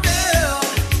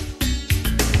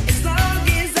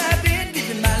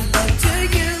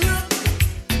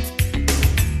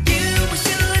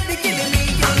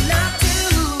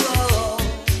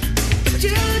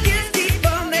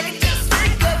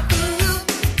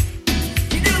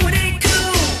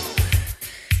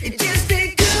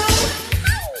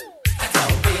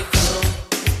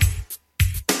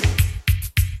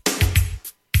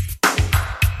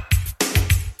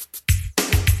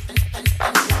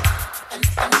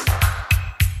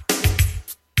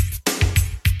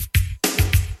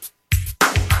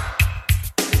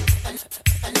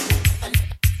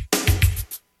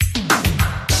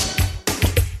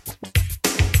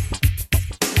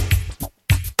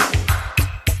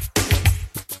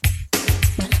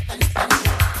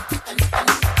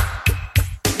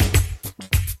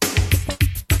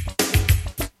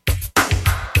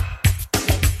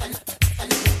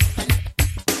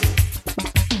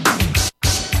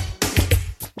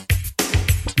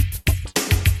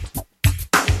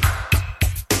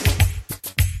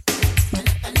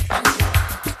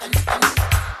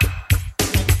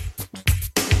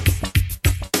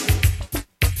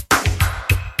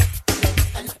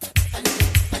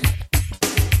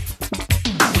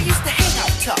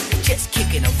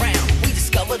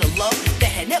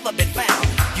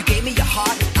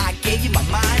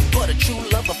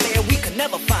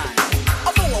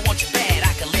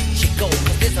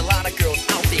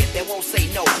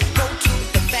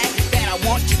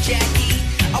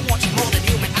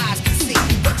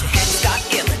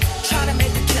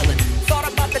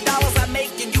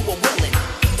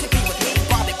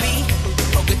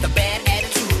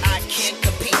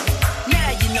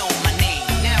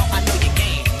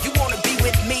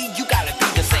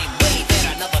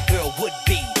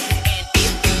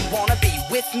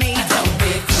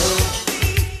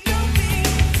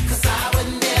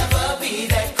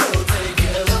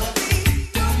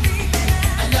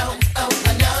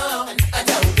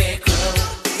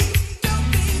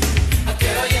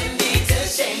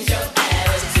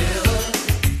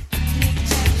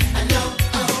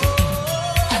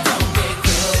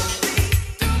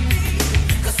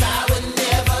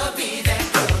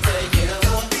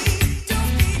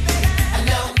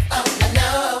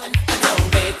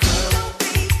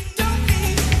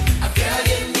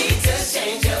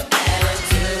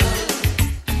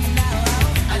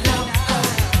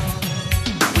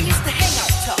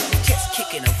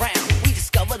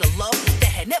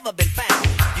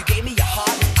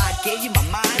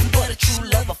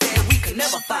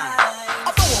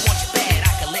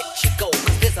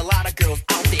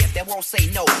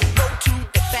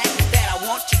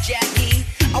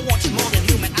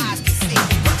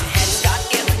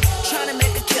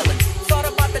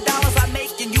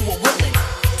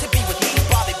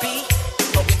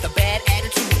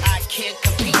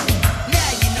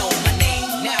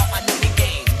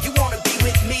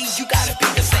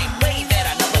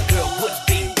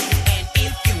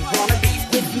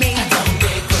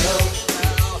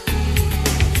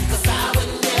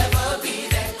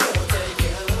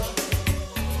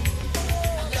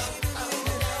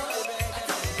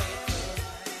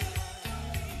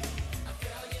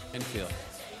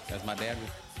 As my dad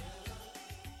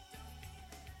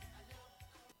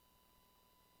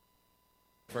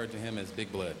referred to him as Big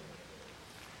Blood.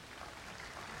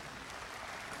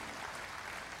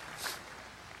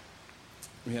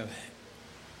 We have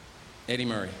Eddie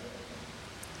Murray.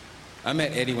 I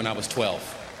met Eddie when I was 12.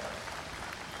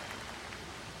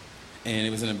 And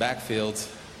it was in the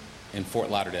backfields in Fort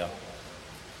Lauderdale.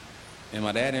 And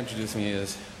my dad introduced me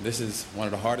as, this is one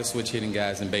of the hardest switch hitting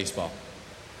guys in baseball.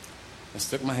 I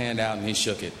stuck my hand out and he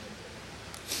shook it.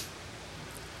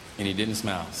 And he didn't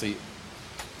smile. See,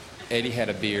 Eddie had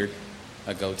a beard,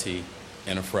 a goatee,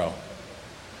 and a fro.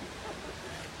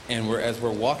 And as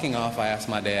we're walking off, I asked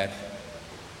my dad,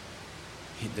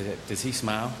 does he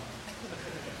smile?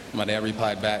 My dad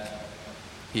replied back,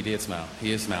 he did smile.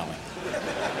 He is smiling.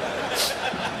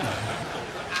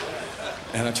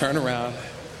 And I turn around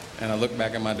and I look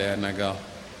back at my dad and I go,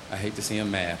 I hate to see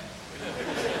him mad.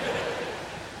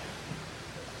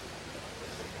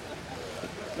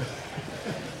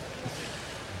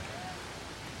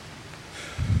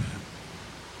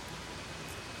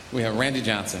 We have Randy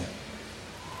Johnson.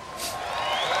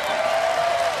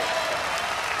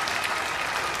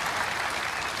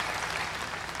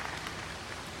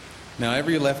 Now,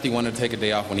 every lefty wanted to take a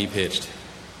day off when he pitched.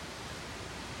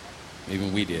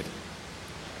 Even we did.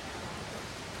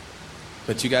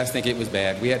 But you guys think it was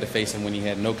bad. We had to face him when he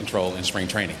had no control in spring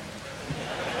training.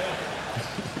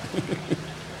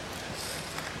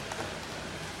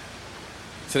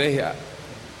 Today,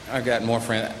 I've got more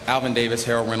friends. Alvin Davis,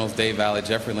 Harold Reynolds, Dave Valley,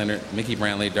 Jeffrey Leonard, Mickey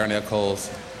Brantley, Darnell Coles,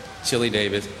 Chili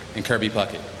Davis, and Kirby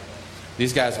Puckett.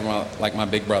 These guys were like my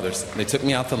big brothers. They took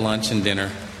me out to lunch and dinner,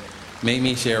 made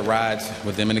me share rides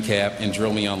with them in the cab, and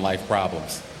drilled me on life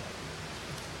problems.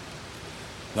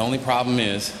 The only problem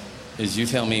is you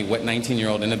tell me what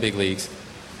 19-year-old in the big leagues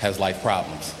has life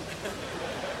problems.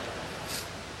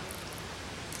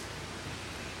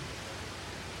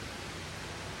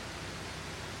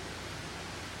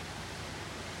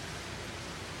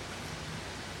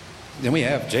 Then we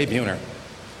have Jay Buhner.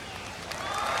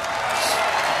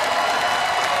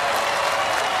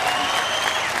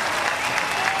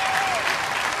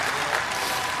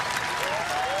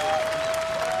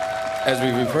 As we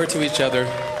refer to each other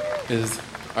as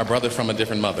our brother from a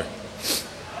different mother.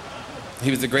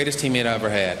 He was the greatest teammate I ever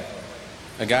had.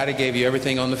 A guy that gave you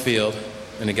everything on the field,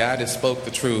 and a guy that spoke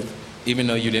the truth even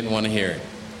though you didn't want to hear it.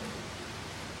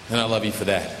 And I love you for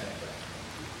that.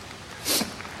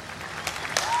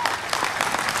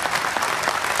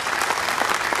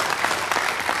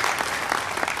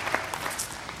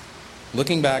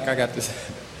 Looking back, I got to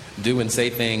do and say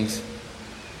things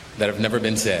that have never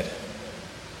been said.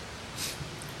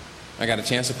 I got a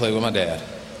chance to play with my dad.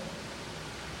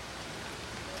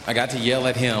 I got to yell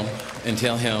at him and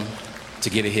tell him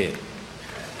to get a hit.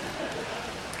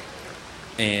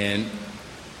 And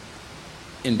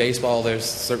in baseball, there's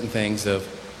certain things of,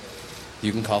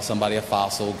 you can call somebody a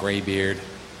fossil, graybeard,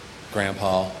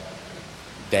 grandpa,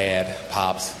 dad,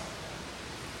 pops.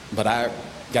 But I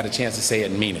got a chance to say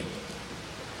it and mean it.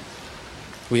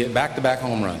 We had back-to-back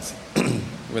home runs.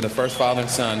 We're the first father and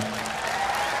son.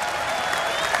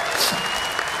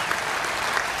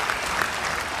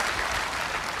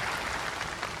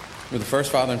 We're the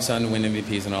first father and son to win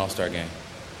MVPs in an All-Star game.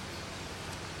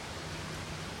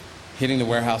 Hitting the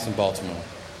warehouse in Baltimore.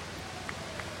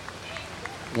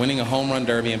 Winning a home run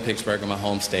derby in Pittsburgh in my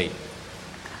home state.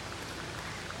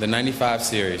 The 95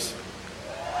 series.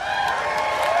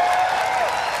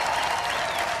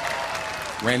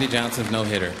 Randy Johnson's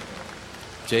no-hitter.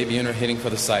 Jay Buhner hitting for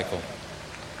the cycle.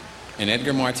 And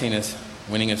Edgar Martinez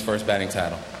winning his first batting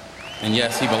title. And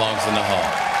yes, he belongs in the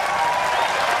Hall.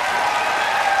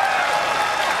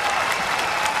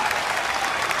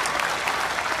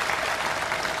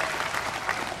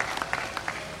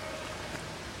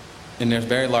 And there's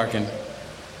Barry Larkin,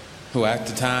 who at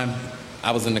the time,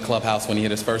 I was in the clubhouse when he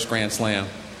hit his first grand slam,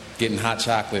 getting hot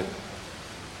chocolate.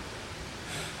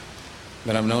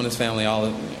 But I've known his family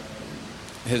slow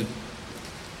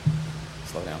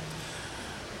down.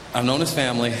 I've known his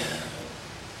family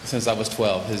since I was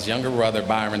 12. His younger brother,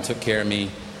 Byron, took care of me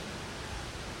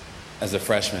as a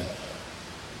freshman.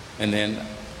 And then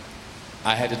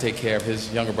I had to take care of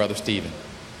his younger brother, Steven.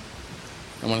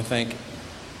 I want to thank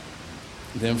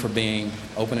them for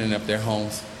opening up their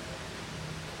homes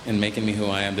and making me who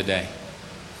I am today.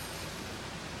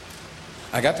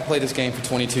 I got to play this game for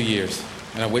 22 years,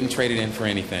 and I wouldn't trade it in for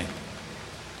anything.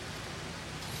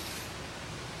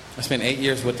 I spent 8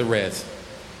 years with the Reds.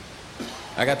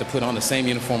 I got to put on the same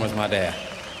uniform as my dad,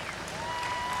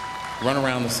 run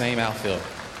around the same outfield.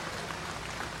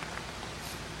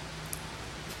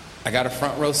 I got a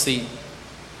front row seat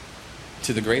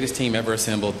to the greatest team ever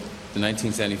assembled, the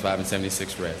 1975 and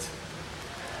 76 Reds.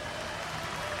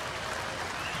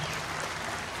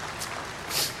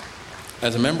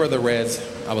 As a member of the Reds,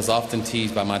 I was often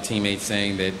teased by my teammates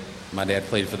saying that my dad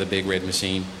played for the big red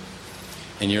machine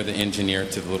and you're the engineer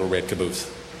to the little red caboose.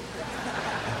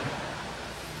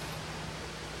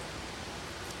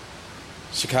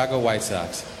 Chicago White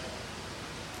Sox.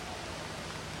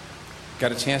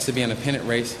 Got a chance to be in a pennant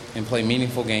race and play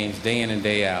meaningful games day in and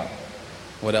day out.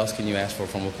 What else can you ask for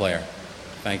from a player?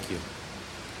 Thank you.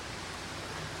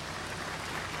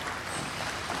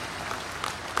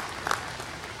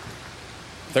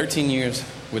 "13 years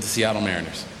with the Seattle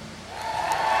Mariners.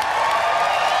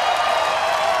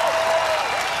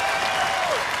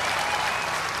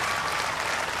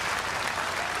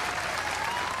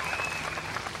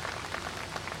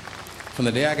 From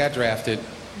the day I got drafted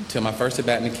to my first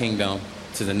at-bat in the Kingdom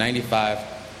to the 95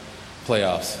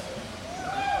 playoffs.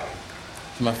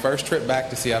 To my first trip back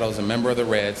to Seattle as a member of the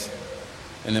Reds,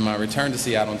 and then my return to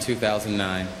Seattle in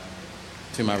 2009,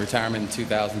 to my retirement in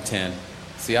 2010.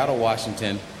 Seattle,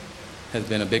 Washington has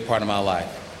been a big part of my life.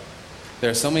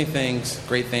 There are so many things,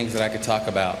 great things that I could talk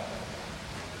about,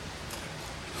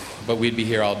 but we'd be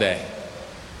here all day.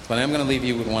 But I'm going to leave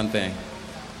you with one thing.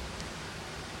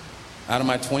 Out of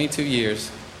my 22 years,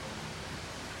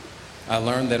 I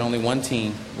learned that only one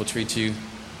team will treat you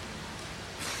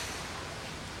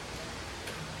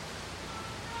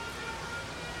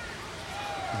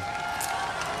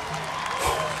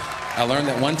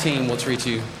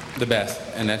the best,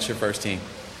 and that's your first team.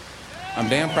 I'm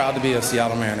damn proud to be a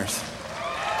Seattle Mariners.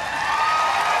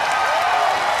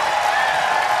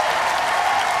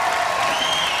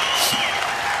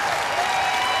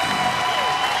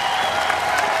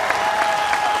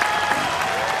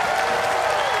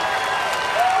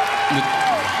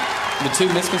 The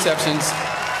two misconceptions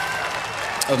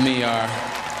of me are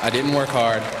I didn't work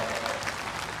hard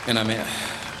and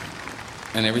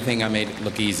everything I made it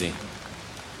look easy.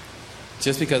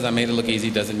 Just because I made it look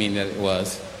easy doesn't mean that it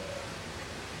was.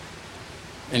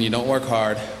 And you don't work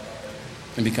hard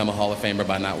and become a Hall of Famer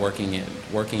by not working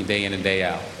day in and day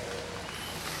out.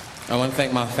 I want to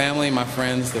thank my family, my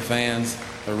friends, the fans,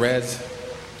 the Reds,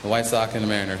 the White Sox, and the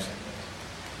Mariners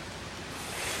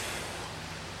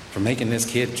for making this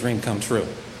kid's dream come true.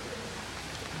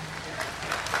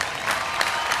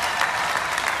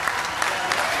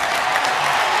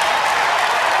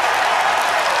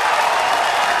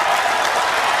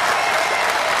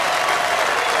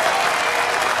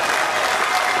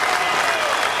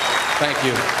 Thank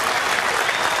you.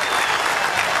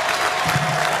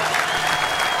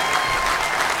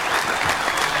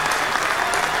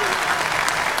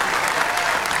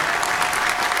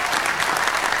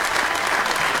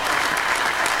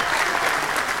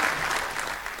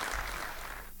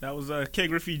 That was Ken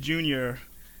Griffey Jr.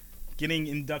 getting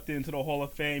inducted into the Hall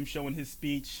of Fame, showing his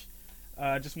speech.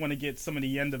 Just want to get some of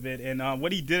the end of it. And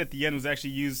what he did at the end was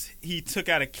actually he took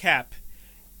out a cap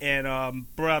and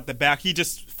brought out the back. He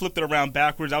just flipped it around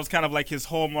backwards. That was kind of like his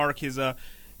hallmark, his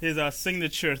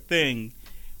signature thing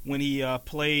when he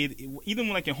played. Even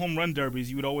like in home run derbies,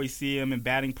 you would always see him in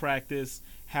batting practice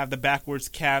have the backwards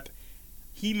cap.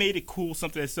 He made it cool.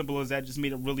 Something as simple as that just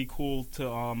made it really cool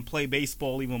to play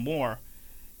baseball even more.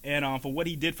 And for what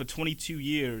he did for 22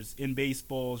 years in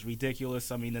baseball is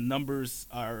ridiculous. I mean, the numbers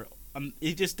are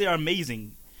they're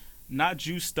amazing. Not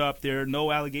juiced up. There are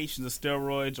no allegations of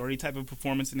steroids or any type of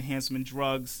performance enhancement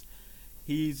drugs.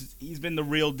 He's been the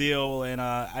real deal, and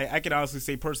I can honestly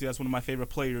say personally that's one of my favorite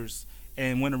players.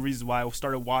 And one of the reasons why I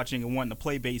started watching and wanting to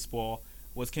play baseball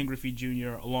was Ken Griffey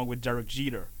Jr. along with Derek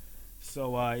Jeter.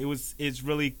 So it's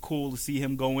really cool to see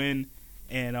him go in,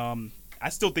 and I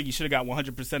still think he should have got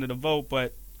 100% of the vote,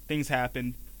 but things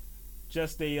happened.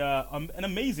 Just an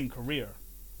amazing career.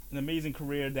 An amazing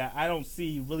career that I don't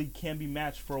see really can be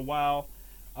matched for a while.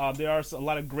 There are a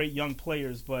lot of great young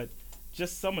players, but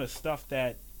just some of the stuff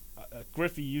that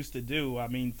Griffey used to do, I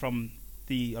mean, from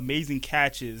the amazing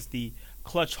catches, the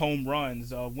clutch home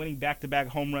runs, winning back-to-back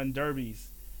home run derbies.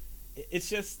 It's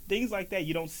just things like that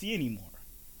you don't see anymore.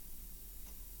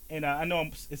 And I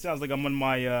know it sounds like I'm on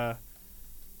my, on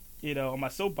my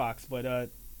soapbox, but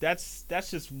that's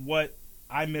just what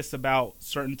I miss about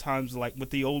certain times, like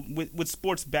with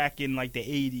sports back in like the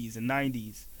 80s and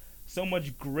 90s. So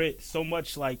much grit, so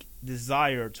much like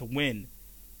desire to win,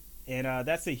 and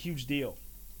that's a huge deal.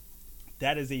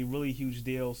 That is a really huge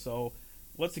deal. So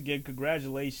once again,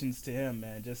 congratulations to him,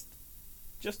 man. Just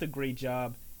a great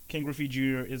job. Ken Griffey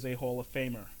Jr. is a Hall of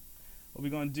Famer. What we're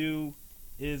gonna do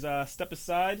is step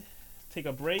aside, take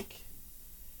a break.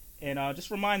 And just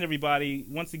remind everybody,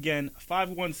 once again,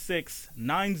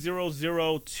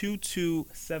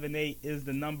 516-900-2278 is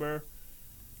the number.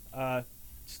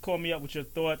 Just call me up with your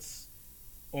thoughts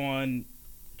on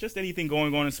just anything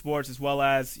going on in sports, as well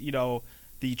as,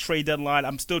 the trade deadline.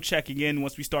 I'm still checking in.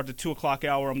 Once we start the 2 o'clock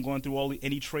hour, I'm going through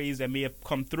any trades that may have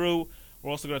come through. We're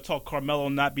also going to talk Carmelo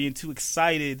not being too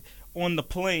excited on the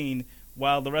plane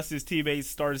while the rest of his teammates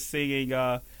started singing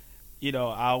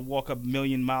I'll walk a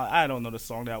million miles. I don't know the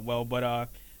song that well, but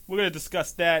we're going to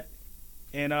discuss that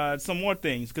and some more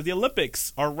things because the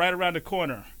Olympics are right around the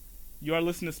corner. You are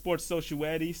listening to Sports Social with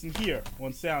Ed Easton here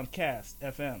on Soundcast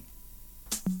FM.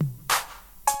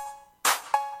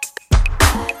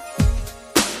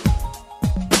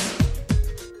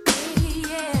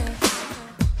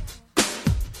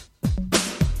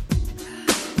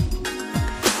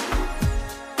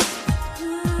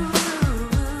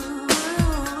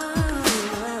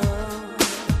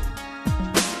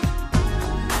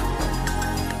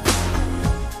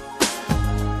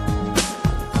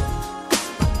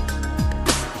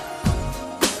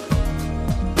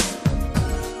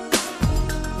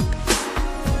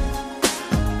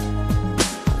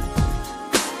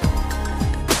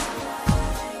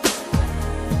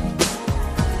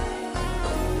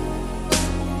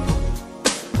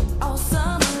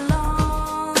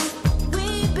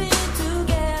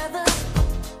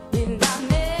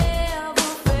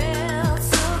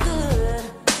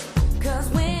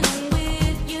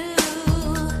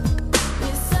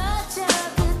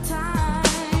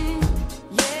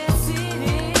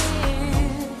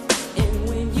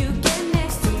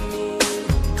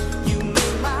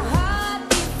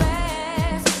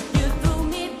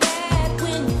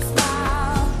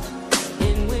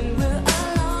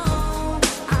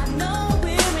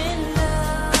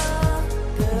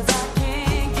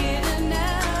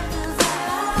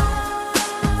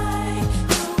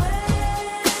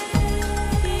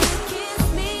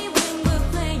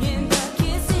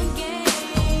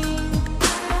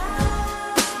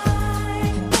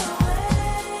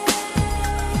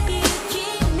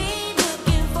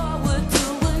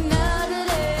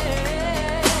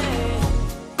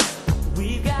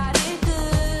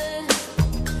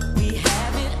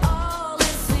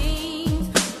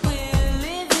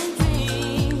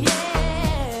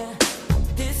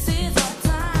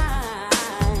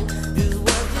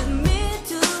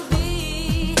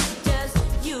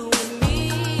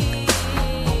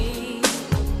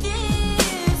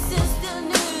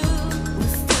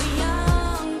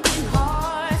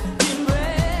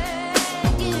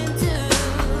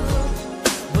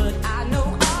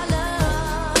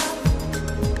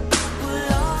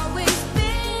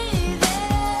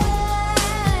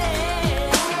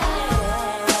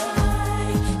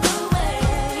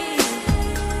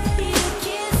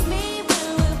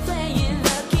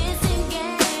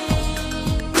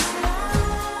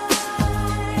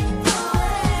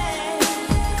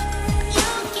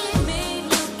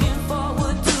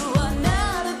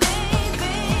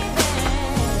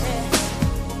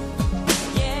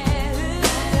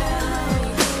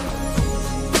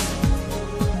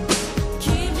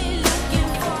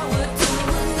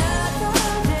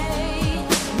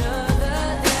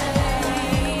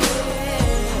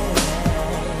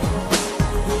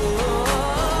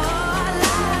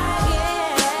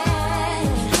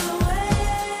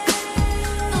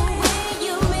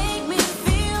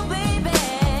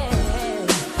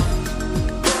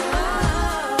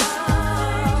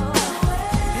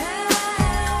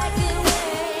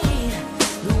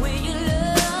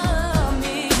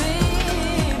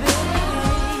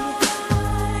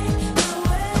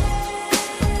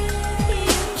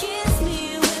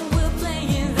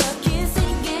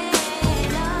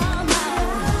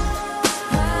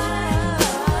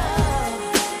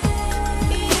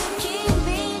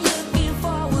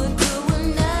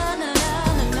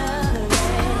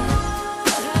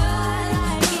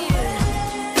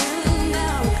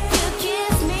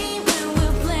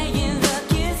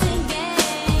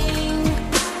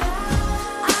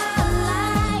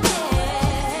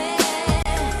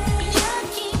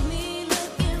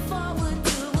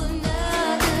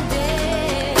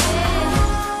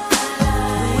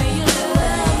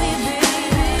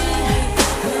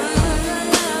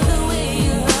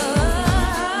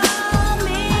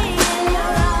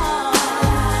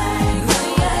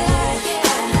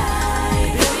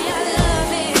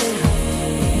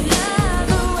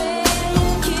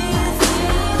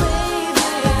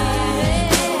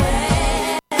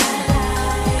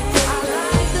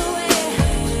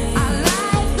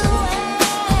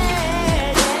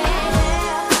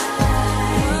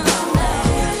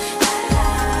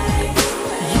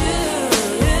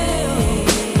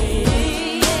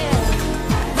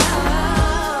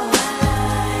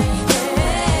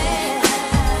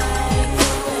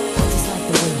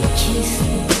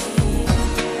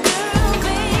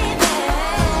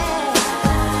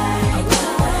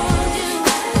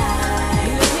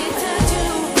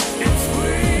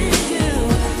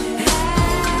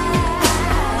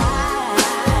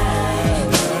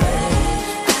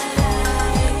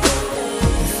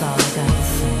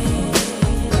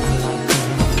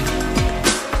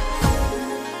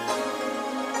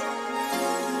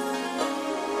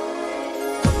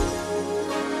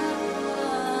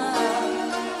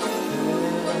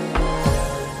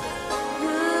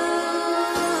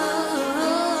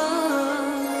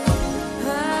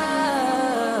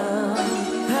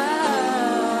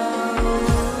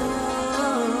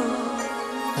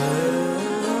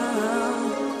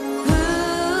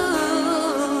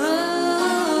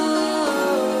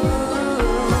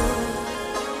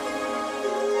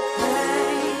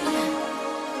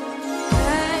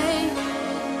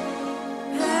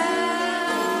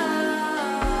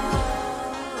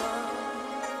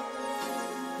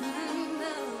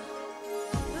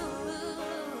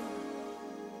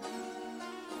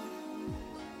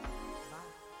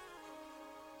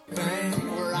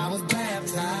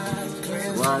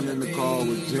 riding in the car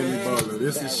with Jimmy Butler.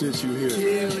 This is shit you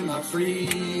hear. My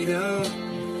freedom.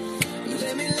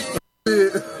 Let me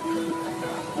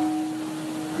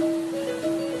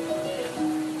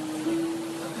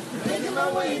Making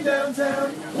my way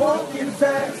downtown, walking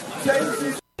fast,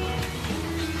 chasing.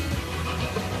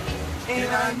 And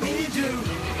I need you.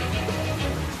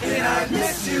 And I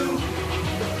miss you.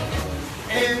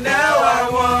 And now I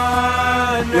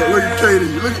wonder. Look at Katie.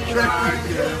 Look at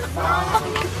Katie.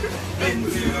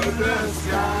 Into the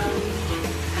sky.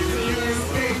 You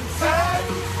think time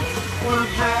will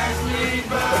pass me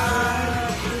by.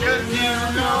 'Cause you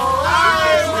know I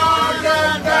walk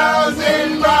 1,000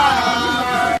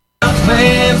 miles.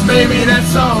 Plans, baby,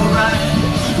 that's alright.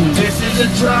 This is a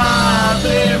drive,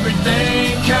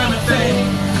 everything kind of thing.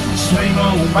 Swing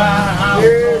on by, how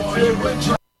boy would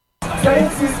try.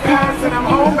 Days is past and I'm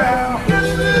homebound.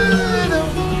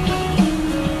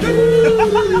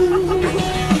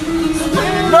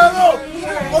 Mello!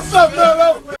 What's up,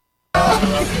 Mello?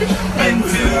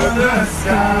 Into the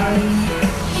sky.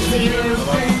 You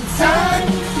think time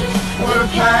will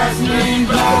pass me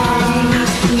by.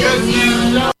 'Cause you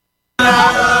know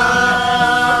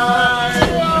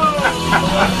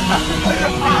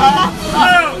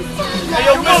Hey,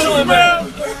 yo, Michelin, man.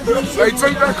 Hey,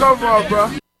 take that cover off, bro.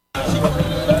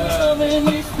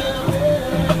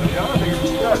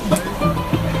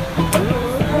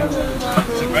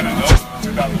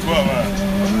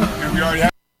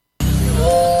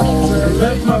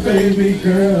 left my baby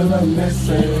girl a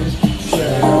message.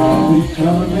 Said I'll be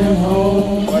coming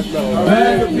home. I'd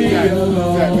rather be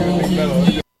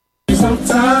alone.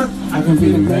 Sometimes I can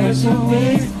be the man she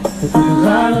needs. If you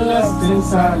got a lust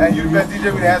inside. Hey, you the best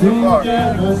DJ we had so far. You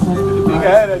can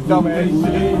have that dumb ass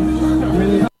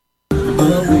shit.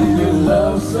 But when you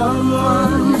love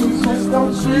someone, you just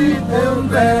don't treat them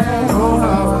bad. Oh,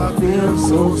 how I feel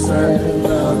so sad.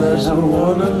 Now that you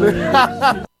wanna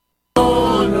live.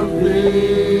 Wanna be.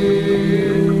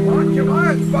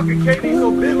 Why is fucking KD so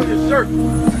big on your shirt?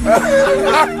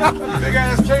 Big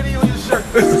ass KD on your shirt.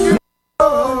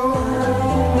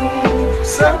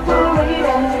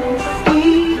 Separated, we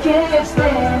can't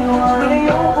stand one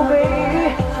over me.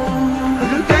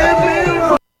 You can't be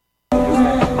wrong.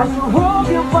 As you roll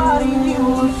your body, you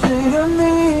would say to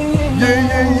me.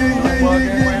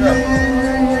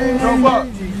 Jump up.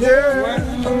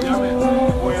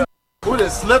 Who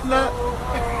this, Slipknot?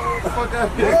 What the fuck that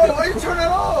is? Oh, why you turn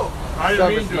that off? I didn't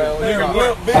mean to.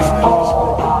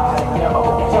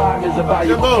 Time is about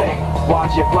your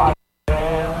watch it fly.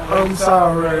 I'm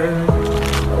sorry.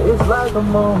 It's like a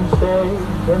mistake,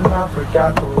 and I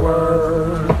forgot the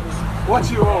words. What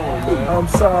you on, man? I'm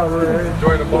sorry.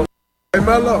 Enjoy the moment. Hey,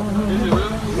 Mello,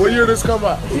 what year this come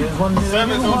out?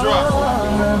 7's on drop.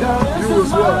 You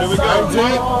was what? Here we go.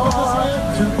 19?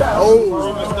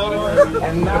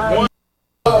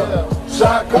 Oh.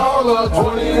 Shot caller,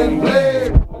 20 and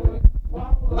blade.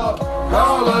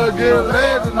 Caller, get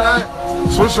laid tonight.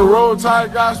 Switch the roll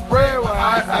tight, got spread when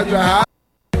I just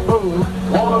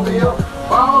wanna be a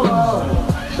baller.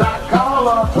 Shot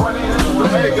caller, 20 and blade.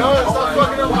 Hey, go ahead, stop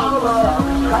fucking around.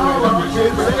 Caller,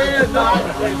 get laid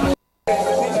tonight.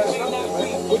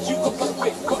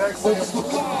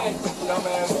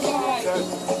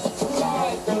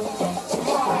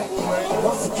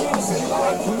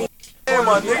 Damn,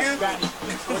 my nigga.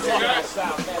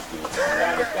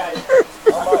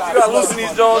 You gotta loosen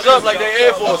these Jones up like they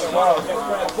Air Force.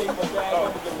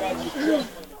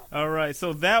 All right,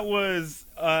 so that was,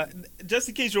 just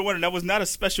in case you're wondering, that was not a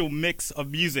special mix of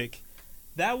music.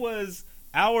 That was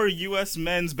our U.S.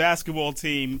 men's basketball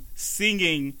team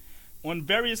singing on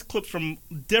various clips from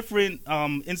different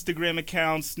Instagram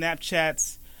accounts,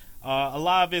 Snapchats. A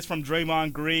lot of it's from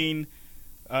Draymond Green,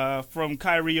 from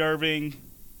Kyrie Irving,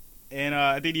 and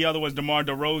I think the other was DeMar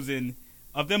DeRozan,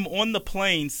 of them on the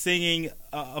plane singing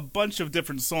a bunch of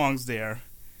different songs there.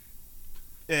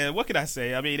 What could I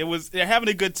say? I mean, they're having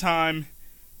a good time.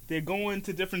 They're going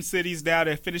to different cities now.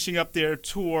 They're finishing up their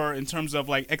tour in terms of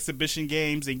like exhibition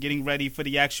games and getting ready for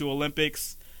the actual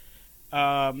Olympics.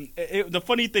 The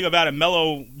funny thing about it,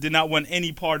 Melo did not want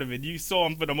any part of it. You saw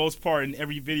him for the most part in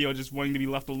every video just wanting to be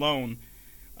left alone.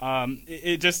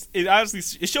 It honestly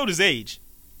showed his age.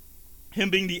 Him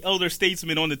being the elder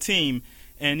statesman on the team,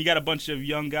 and you got a bunch of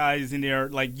young guys in there,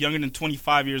 like younger than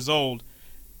 25 years old,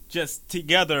 just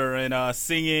together and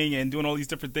singing and doing all these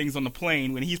different things on the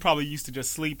plane when he's probably used to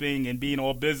just sleeping and being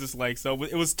all business-like. So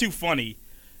it was too funny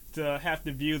to have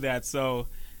to view that. So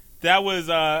that was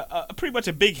pretty much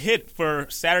a big hit for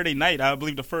Saturday night. I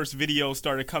believe the first video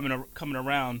started coming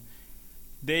around.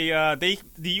 The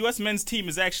U.S. men's team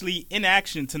is actually in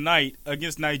action tonight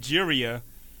against Nigeria.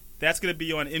 That's going to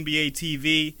be on NBA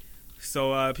TV,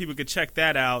 so people can check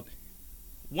that out.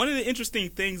 One of the interesting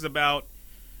things about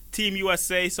Team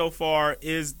USA so far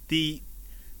is the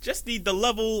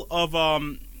level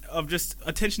of just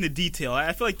attention to detail.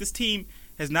 I feel like this team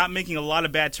is not making a lot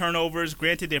of bad turnovers.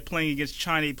 Granted, they're playing against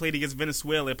China. They played against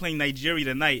Venezuela. They're playing Nigeria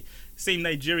tonight. Same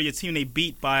Nigeria team they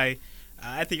beat by,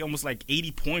 I think, almost like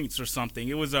 80 points or something.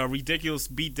 It was a ridiculous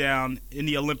beatdown in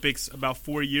the Olympics about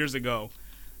 4 years ago.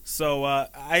 So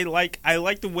I like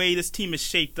the way this team is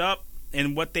shaped up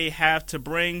and what they have to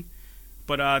bring.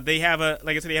 But they have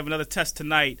like I said, they have another test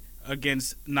tonight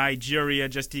against Nigeria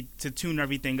just to tune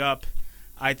everything up.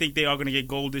 I think they are going to get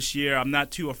gold this year. I'm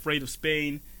not too afraid of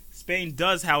Spain. Spain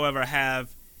does, however, have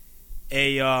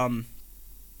they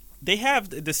have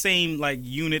the same like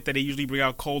unit that they usually bring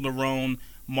out: Calderon,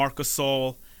 Marc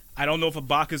Gasol. I don't know if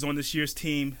Ibaka's on this year's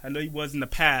team. I know he was in the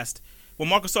past. Well,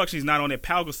 Marc Gasol actually is not on there.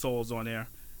 Pau Gasol's on there.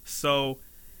 So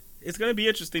it's going to be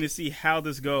interesting to see how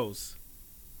this goes.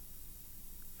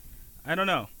 I don't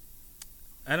know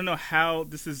how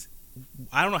this is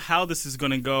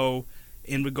going to go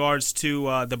in regards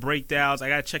to the breakdowns. I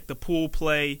got to check the pool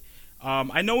play.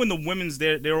 I know in the women's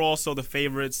they're also the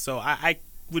favorites, so I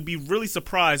would be really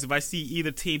surprised if I see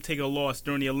either team take a loss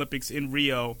during the Olympics in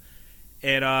Rio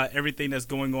and everything that's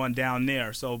going on down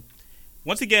there. So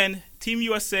once again, Team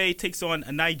USA takes on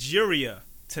Nigeria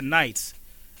tonight.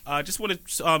 Just want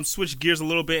to switch gears a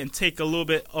little bit and take a little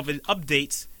bit of an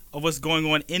update of what's going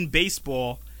on in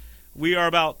baseball. We are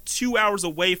about 2 hours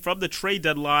away from the trade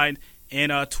deadline,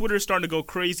 and Twitter is starting to go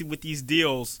crazy with these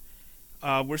deals.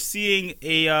 We're seeing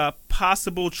a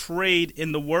possible trade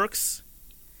in the works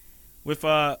with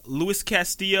Luis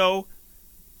Castillo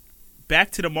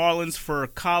back to the Marlins for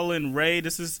Colin Ray.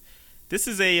 This is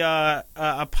a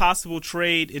possible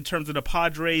trade in terms of the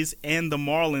Padres and the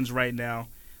Marlins right now.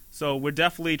 So we're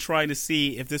definitely trying to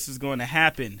see if this is going to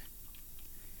happen.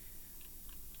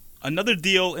 Another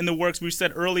deal in the works, we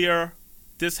said earlier,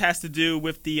 this has to do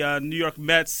with the New York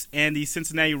Mets and the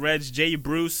Cincinnati Reds, Jay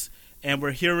Bruce, and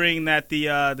we're hearing that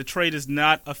the trade is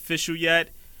not official yet.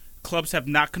 Clubs have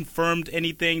not confirmed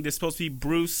anything. There's supposed to be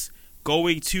Bruce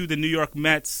going to the New York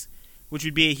Mets, which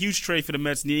would be a huge trade for the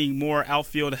Mets, needing more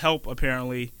outfield help,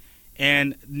 apparently.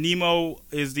 And Nemo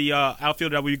is the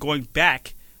outfielder that will be going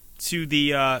back to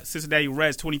the Cincinnati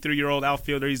Reds, 23-year-old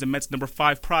outfielder. He's the Mets' number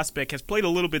 5 prospect. Has played a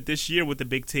little bit this year with the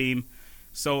big team.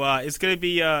 So it's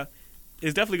definitely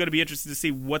going to be interesting to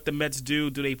see what the Mets do.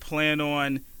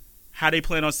 How they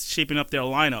plan on shaping up their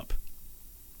lineup.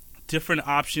 Different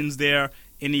options there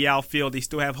in the outfield. They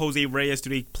still have Jose Reyes. Do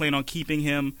they plan on keeping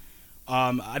him?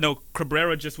 I know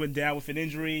Cabrera just went down with an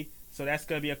injury, so that's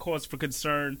going to be a cause for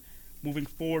concern moving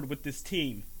forward with this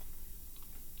team.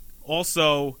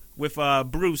 Also, with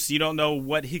Bruce, you don't know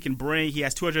what he can bring. He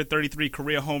has 233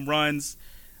 career home runs.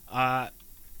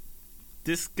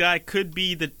 This guy could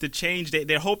be the change.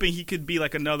 They're hoping he could be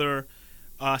like another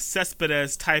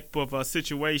Cespedes type of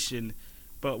situation,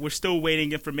 but we're still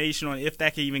waiting information on if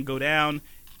that can even go down.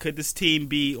 Could this team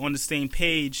be on the same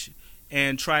page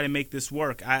and try to make this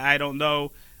work? I don't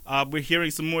know. We're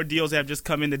hearing some more deals that have just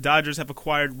come in. The Dodgers have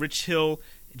acquired Rich Hill,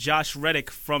 Josh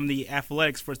Reddick from the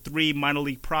Athletics for 3 minor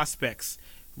league prospects.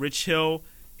 Rich Hill,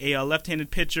 a left-handed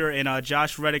pitcher, and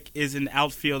Josh Reddick is an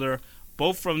outfielder.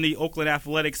 Both from the Oakland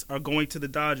Athletics are going to the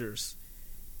Dodgers.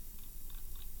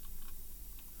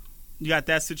 You got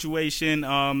that situation.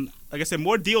 Like I said,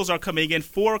 more deals are coming in.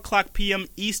 4 o'clock p.m.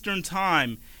 Eastern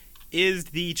Time is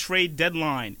the trade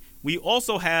deadline. We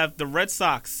also have the Red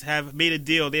Sox have made a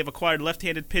deal. They have acquired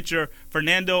left-handed pitcher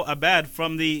Fernando Abad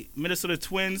from the Minnesota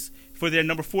Twins for their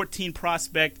number 14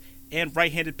 prospect and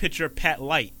right-handed pitcher Pat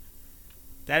Light.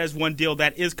 That is one deal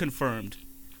that is confirmed.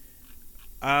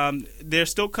 They're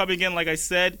still coming in, like I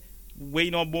said,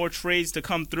 waiting on more trades to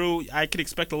come through. I could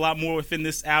expect a lot more within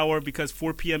this hour because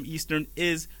 4 p.m. Eastern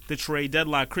is the trade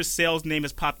deadline. Chris Sale's name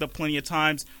has popped up plenty of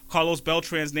times. Carlos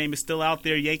Beltran's name is still out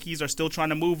there. Yankees are still trying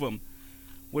to move him.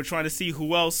 We're trying to see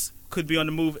who else could be on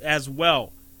the move as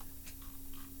well.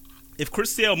 If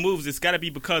Chris Sale moves, it's got to be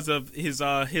because of his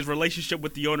relationship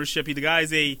with the ownership. The guy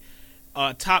is a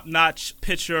top-notch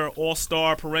pitcher,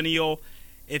 all-star, perennial.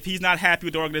 If he's not happy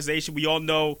with the organization, we all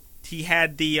know he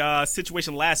had the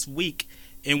situation last week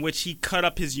in which he cut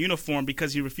up his uniform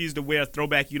because he refused to wear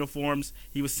throwback uniforms.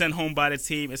 He was sent home by the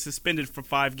team and suspended for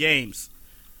 5 games.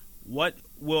 What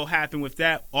will happen with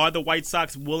that? Are the White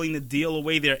Sox willing to deal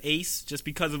away their ace just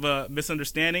because of a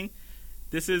misunderstanding?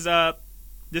 That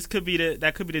could be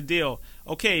the deal.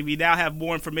 Okay, we now have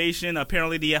more information.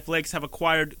 Apparently, the Athletics have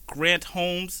acquired Grant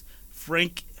Holmes,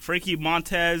 Frankie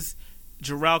Montez,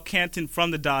 Jarrell Canton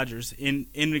from the Dodgers in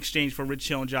exchange for Rich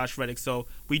Hill and Josh Reddick. So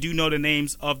we do know the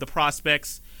names of the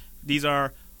prospects. These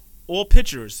are all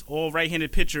pitchers, all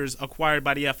right-handed pitchers acquired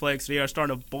by the Athletics. They are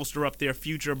starting to bolster up their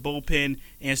future bullpen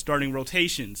and starting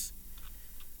rotations.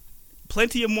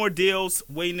 Plenty of more deals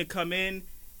waiting to come in.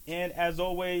 And as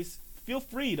always, feel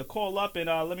free to call up and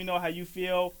let me know how you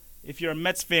feel. If you're a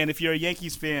Mets fan, if you're a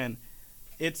Yankees fan,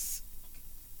 this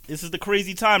is the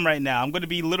crazy time right now. I'm going to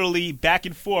be literally back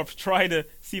and forth trying to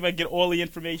see if I can get all the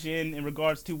information in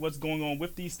regards to what's going on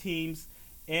with these teams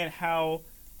and how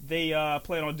they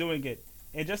plan on doing it.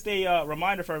 And just a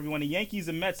reminder for everyone, the Yankees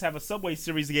and Mets have a Subway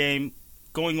Series game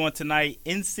going on tonight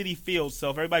in Citi Field. So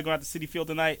if everybody going out to Citi Field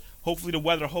tonight, hopefully the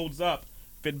weather holds up.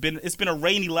 It's been a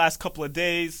rainy last couple of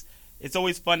days. It's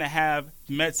always fun to have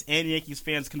Mets and Yankees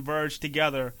fans converge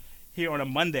together here on a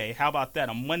Monday. How about that?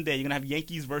 On Monday, you're going to have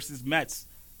Yankees versus Mets.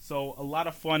 So a lot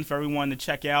of fun for everyone to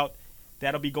check out.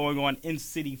 That'll be going on in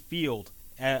Citi Field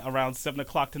at around 7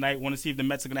 o'clock tonight. Want to see if the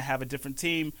Mets are going to have a different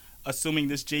team, assuming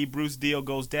this Jay Bruce deal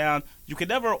goes down. You can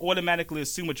never automatically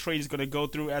assume a trade is going to go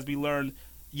through, as we learned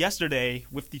yesterday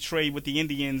with the trade with the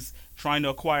Indians trying to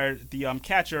acquire the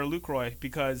catcher, Lucroy,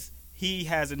 because he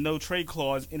has a no-trade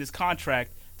clause in his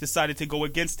contract, decided to go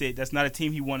against it. That's not a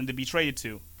team he wanted to be traded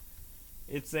to.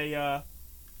 It's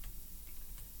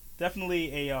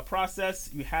definitely a process.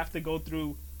 You have to go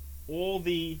through all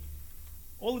the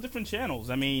different channels.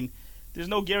 I mean, there's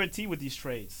no guarantee with these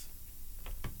trades.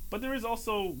 But there is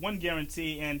also one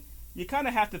guarantee, and you kind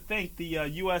of have to thank the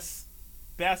U.S.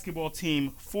 basketball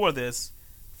team for this,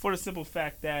 for the simple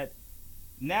fact that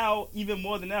now, even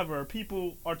more than ever,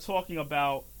 people are talking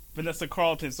about Vanessa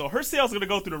Carlton. So her sales are going to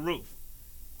go through the roof.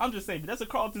 I'm just saying, Vanessa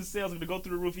Carlton's sales are going to go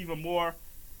through the roof even more.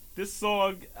 This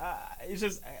song, it's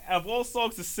just, of all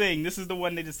songs to sing, this is the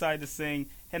one they decided to sing.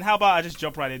 And how about I just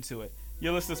jump right into it?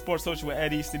 You're listening to Sports Social with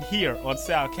Ed Easton here on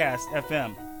Soundcast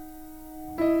FM.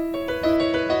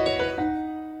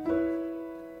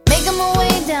 Making my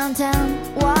way downtown,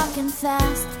 walking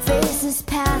fast, faces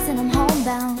pass and I'm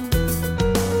homebound.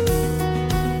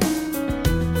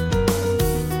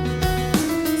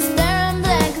 Staring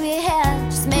blankly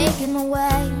ahead, just making my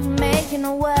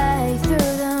way through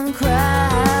the crowd.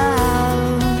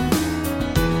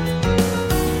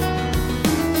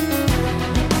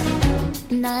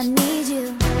 And I need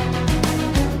you,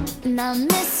 and I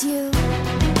miss you,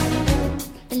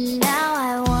 and now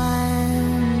I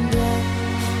wonder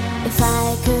if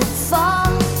I could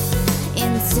fall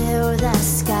into the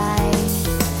sky.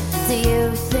 Do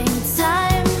you think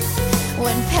time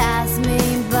would pass me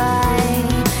by?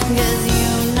 'Cause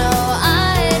you know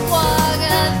I'd walk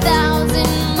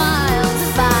 1,000 miles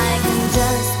if I can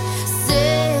just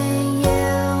see you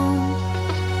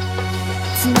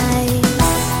tonight.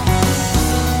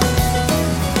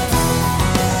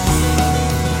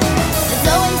 There's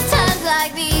always times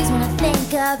like these when I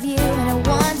think of you, and I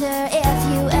wonder if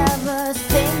you ever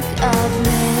think of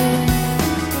me.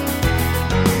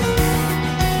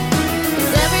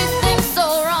 'Cause everything's so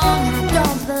wrong and I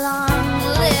don't belong,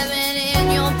 living in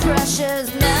your precious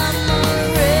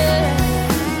memory.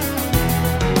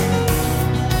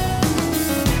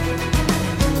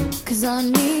 'Cause I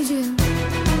need you,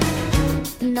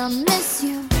 and I miss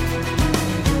you,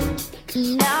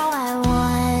 and now I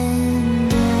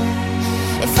wonder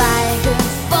if I could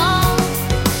fall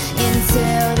into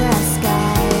the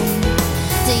sky.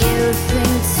 Do you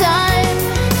think time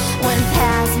would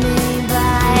pass me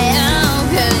by? Oh,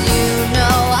 'cause you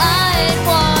know I'd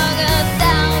walk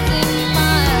 1,000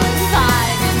 miles if I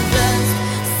can just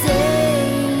see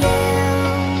you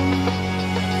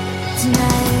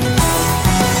tonight.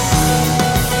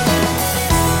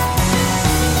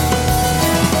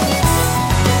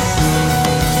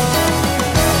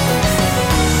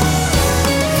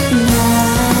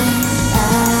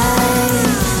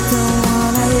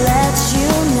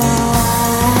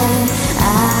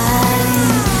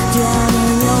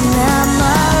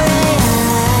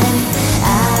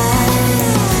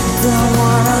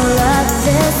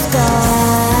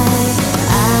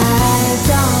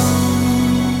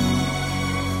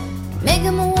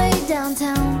 Making my way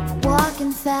downtown,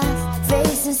 walking fast,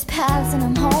 faces pass and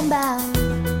I'm homebound.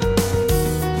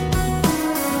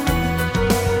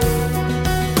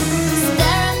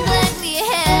 Staring blankly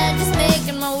ahead, just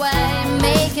making my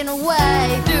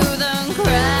way through the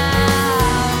crowd.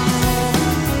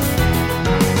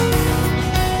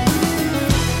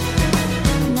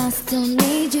 And I still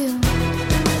need you,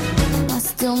 I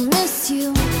still miss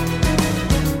you,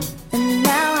 and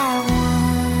now I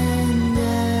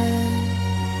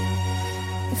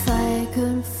if I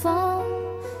could fall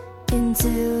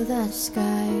into the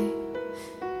sky.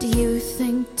 Do you think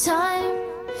think time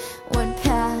would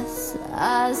pass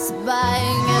us by?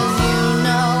 'Cause you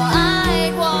know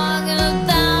I'd walk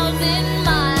 1,000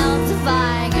 miles if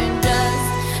I could just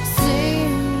see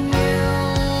you.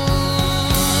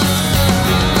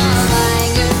 I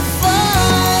could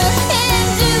fall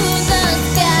into the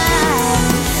sky.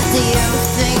 Do you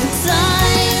think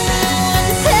time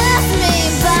would pass me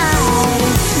by?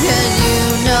 'Cause you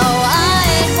know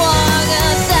I'd walk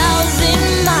 1,000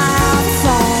 miles if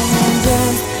I could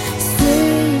just see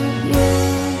you.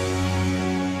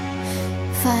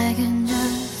 If I can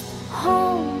just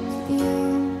hold you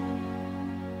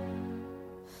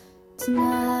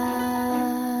tonight.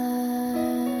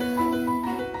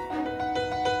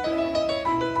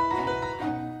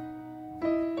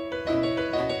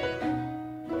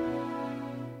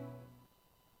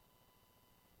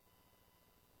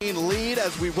 Lead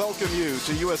as we welcome you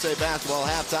to USA Basketball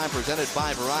Halftime presented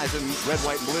by Verizon. Red,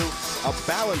 white, and blue. A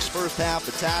balanced first half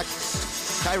attack.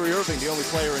 Kyrie Irving, the only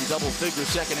player in double figures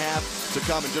second half to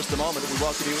come in just a moment. We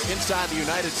welcome you inside the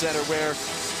United Center where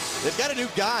they've got a new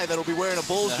guy that'll be wearing a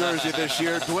Bulls jersey this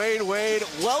year. Dwayne Wade,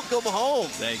 welcome home.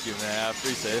 Thank you, man. I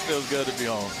appreciate it. It feels good to be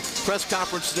home. Press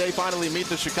conference today, finally meet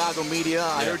the Chicago media.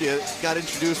 I heard you got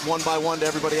introduced one by one to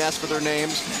everybody, asked for their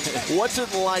names. What's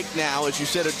it like now, as you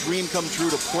said, a dream come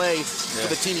true to play for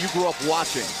the team you grew up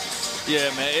watching? Yeah,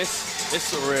 man, it's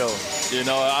surreal. You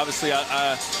know, obviously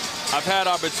I've had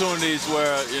opportunities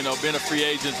where, you know, being a free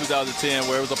agent in 2010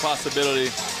 where it was a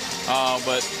possibility,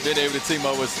 but being able to team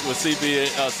up with CB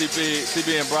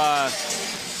and Brian,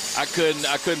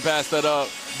 I couldn't pass that up.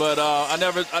 But I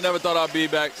never thought I'd be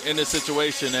back in this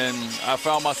situation, and I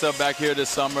found myself back here this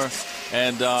summer,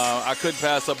 and I couldn't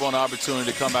pass up on the opportunity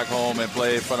to come back home and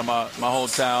play in front of my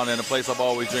hometown and a place I've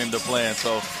always dreamed of playing.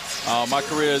 So my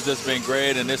career has just been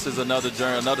great, and this is another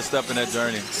journey, another step in that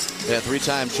journey. Yeah,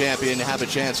 three-time champion, have a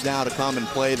chance now to come and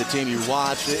play the team you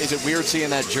watch. Is it weird seeing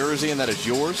that jersey and that it's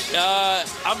yours?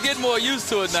 I'm getting more used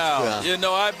to it now. Yeah. You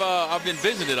know, I've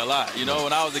envisioned it a lot. You know,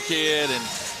 when I was a kid, and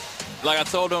like I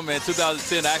told them in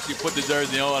 2010, I actually put the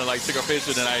jersey on and like took a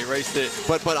picture, then I erased it.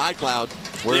 But iCloud,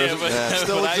 where is it? But, Yeah, it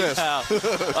still exists.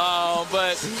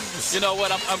 But you know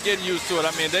what? I'm getting used to it.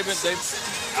 I mean,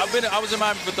 I was in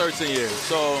Miami for 13 years,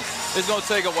 so it's gonna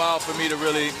take a while for me to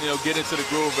really, you know, get into the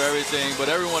groove of everything. But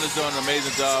everyone is doing an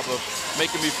amazing job of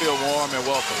making me feel warm and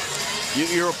welcome.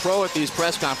 You're a pro at these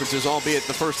press conferences, albeit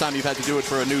the first time you've had to do it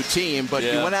for a new team, but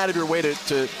you went out of your way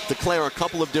to declare a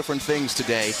couple of different things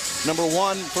today. Number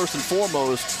one, first and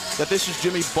foremost, that this is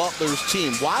Jimmy Butler's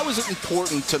team. Why was it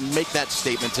important to make that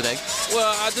statement today?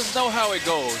 Well, I just know how it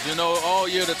goes. You know, all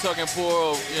year the tug and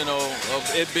pull of, you know, of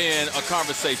it being a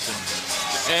conversation.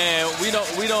 And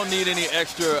we don't need any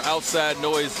extra outside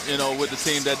noise, you know, with the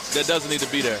team that doesn't need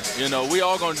to be there. You know, we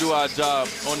all going to do our job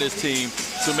on this team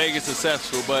to make it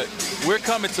successful, but we're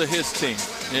coming to his team.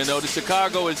 You know, the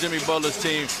Chicago is Jimmy Butler's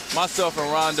team. Myself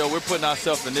and Rondo, we're putting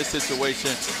ourselves in this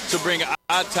situation to bring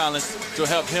our talents to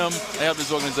help him and help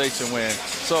his organization win.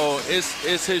 So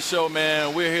it's his show,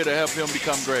 man. We're here to help him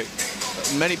become great.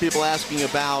 Many people asking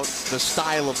about the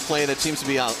style of play that seems to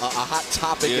be a hot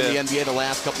topic in the NBA the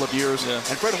last couple of years. Yeah.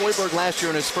 And Fred Hoiberg last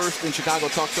year in his first in Chicago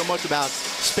talked so much about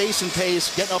space and pace,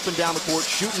 getting up and down the court,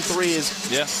 shooting threes.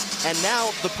 Yeah. And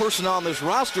now the personnel on this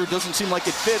roster doesn't seem like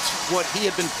it fits what he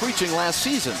had been preaching last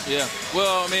season. Yeah.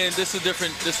 Well, I mean, this is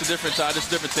different time. This is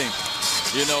a different team.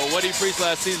 You know, what he preached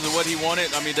last season is what he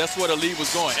wanted. I mean, that's where the league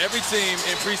was going. Every team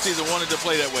in preseason wanted to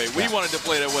play that way. We wanted to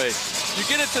play that way. You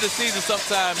get into the season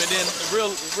sometime, and then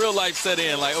real life set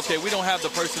in. Like, okay, we don't have the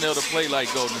personnel to play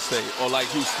like Golden State or like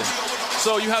Houston.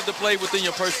 So you have to play within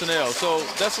your personnel. So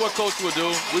that's what coach will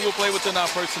do. We will play within our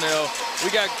personnel.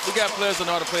 We got players that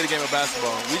know how to play the game of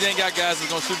basketball. We ain't got guys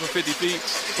that's going to shoot from 50 feet,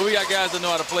 but we got guys that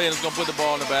know how to play and is going to put the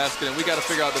ball in the basket, and we got to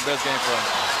figure out the best game for us.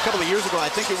 A couple of years ago, I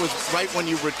think it was right when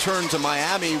you returned to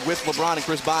Miami with LeBron and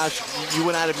Chris Bosh, you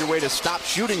went out of your way to stop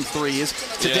shooting threes.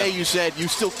 Today you said you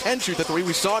still can shoot the three.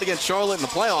 We saw it against Charlotte in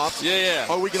the playoffs. Yeah.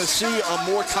 Are we going to see a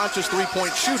more conscious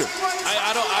three-point shooter?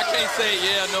 I can't say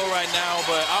no right now,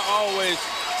 but I always,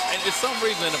 and for some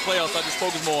reason in the playoffs, I just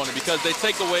focus more on it because they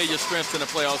take away your strengths in the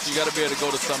playoffs. You got to be able to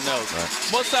go to something else.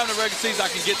 Right. Most of the time in the regular season, I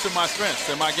can get to my strengths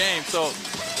in my game, so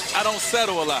I don't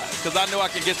settle a lot because I know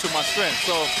I can get to my strengths.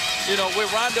 So, you know,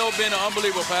 with Rondo being an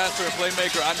unbelievable passer and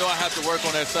playmaker, I know I have to work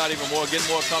on that side even more, get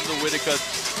more comfortable with it because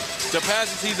the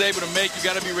passes he's able to make, you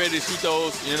got to be ready to shoot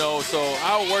those, you know. So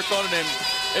I'll work on it, and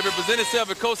if it presents itself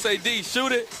and Coach say, D,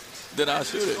 shoot it, then I'll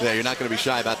shoot it. Yeah, you're not going to be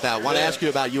shy about that. I want to ask you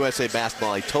about USA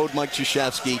Basketball. I told Mike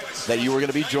Krzyzewski that you were going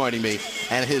to be joining me,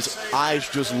 and his eyes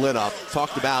just lit up.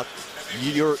 Talked about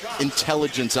your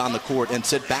intelligence on the court and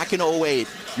said back in 2008,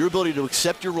 your ability to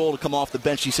accept your role to come off the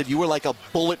bench. He said you were like a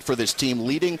bullet for this team,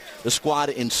 leading the squad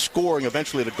in scoring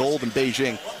eventually to gold in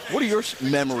Beijing. What are your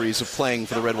memories of playing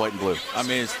for the red, white, and blue? I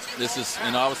mean, this is,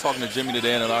 I was talking to Jimmy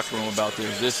today in the locker room about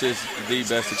this. This is the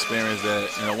best experience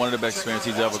that, one of the best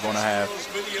experiences he's ever going to have.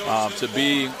 To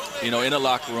be, in the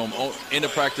locker room, in the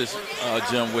practice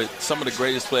gym with some of the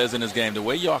greatest players in this game, the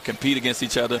way y'all compete against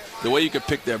each other, the way you can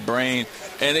pick their brain,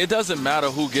 and it doesn't matter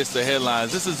who gets the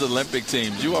headlines. This is Olympic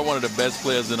teams. You are one of the best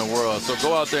players in the world. So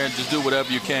go out there and just do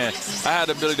whatever you can. I had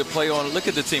the ability to play on, look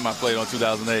at the team I played on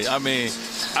 2008. I mean,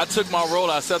 I took my role,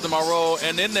 I accepted my role,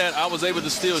 and in that I was able to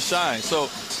still shine. So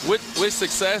with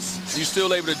success, you're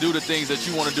still able to do the things that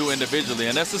you want to do individually.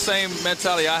 And that's the same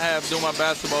mentality I have during my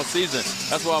basketball season.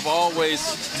 That's why I've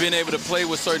always been able to play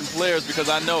with certain players, because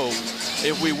I know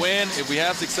if we win, if we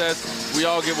have success, we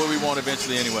all get what we want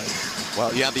eventually anyway.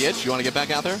 Well, you have the itch. You want to get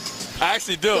back out there? I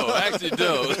actually do.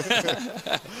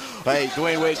 Hey,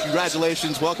 Dwayne Wade,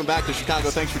 congratulations. Welcome back to Chicago.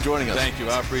 Thanks for joining us. Thank you.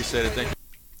 I appreciate it. Thank you.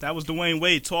 That was Dwayne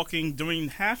Wade talking during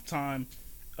halftime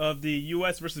of the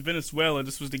U.S. versus Venezuela.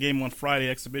 This was the game on Friday,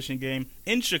 exhibition game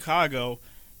in Chicago,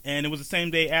 and it was the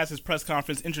same day as his press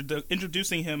conference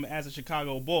introducing him as a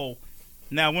Chicago Bull.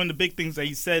 Now, one of the big things that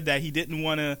he said, that he didn't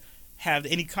want to have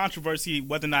any controversy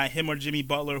whether or not him or Jimmy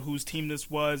Butler, whose team this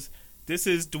was. This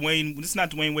is not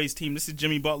Dwayne Wade's team. This is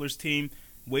Jimmy Butler's team.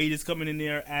 Wade is coming in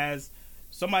there as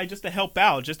somebody just to help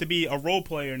out, just to be a role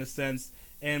player in a sense.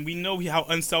 And we know how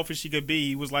unselfish he could be.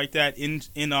 He was like that in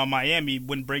Miami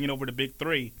when bringing over the Big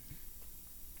Three.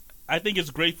 I think it's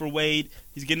great for Wade.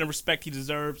 He's getting the respect he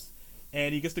deserves,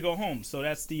 and he gets to go home. So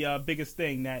that's the biggest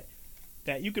thing that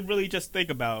you could really just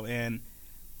think about. And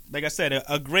like I said,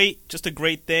 a great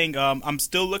thing. I'm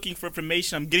still looking for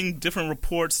information. I'm getting different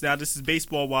reports now. This is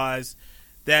baseball-wise,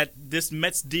 that this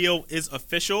Mets deal is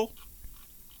official,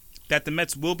 that the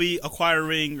Mets will be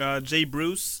acquiring Jay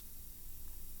Bruce.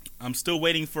 I'm still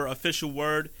waiting for official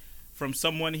word from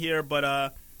someone here,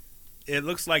 but it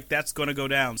looks like that's going to go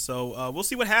down. So we'll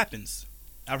see what happens.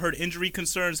 I've heard injury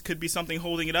concerns could be something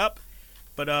holding it up,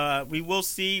 but we will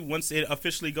see once it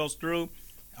officially goes through.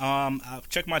 I'll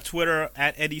check my Twitter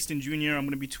at Ed Easton Jr. I'm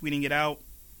going to be tweeting it out.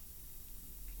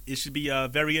 It should be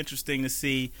very interesting to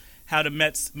see how the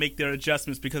Mets make their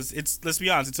adjustments, because let's be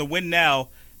honest, it's a win now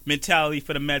mentality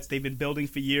for the Mets. They've been building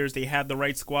for years. They have the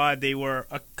right squad. They were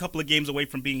a couple of games away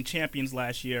from being champions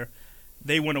last year.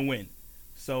 They want to win.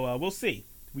 So we'll see.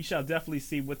 We shall definitely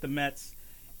see with the Mets.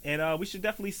 And we should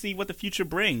definitely see what the future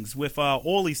brings with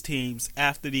all these teams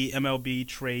after the MLB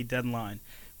trade deadline.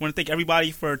 I want to thank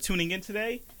everybody for tuning in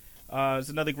today. It's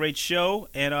another great show,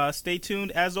 and stay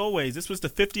tuned as always. This was the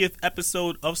 50th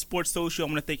episode of Sports Social.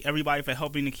 I want to thank everybody for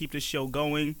helping to keep this show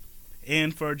going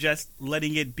and for just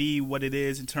letting it be what it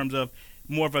is in terms of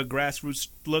more of a grassroots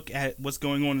look at what's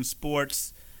going on in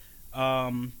sports.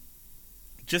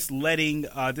 Just letting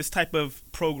this type of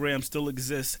program still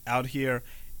exist out here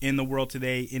in the world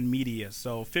today in media.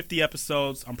 So 50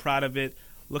 episodes, I'm proud of it.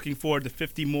 Looking forward to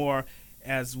 50 more,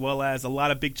 as well as a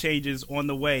lot of big changes on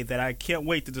the way that I can't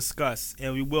wait to discuss,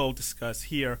 and we will discuss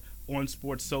here on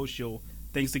Sports Social.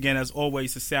 Thanks again, as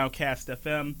always, to Soundcast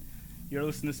FM. You're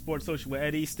listening to Sports Social with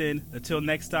Ed Easton. Until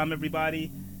next time,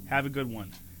 everybody, have a good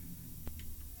one.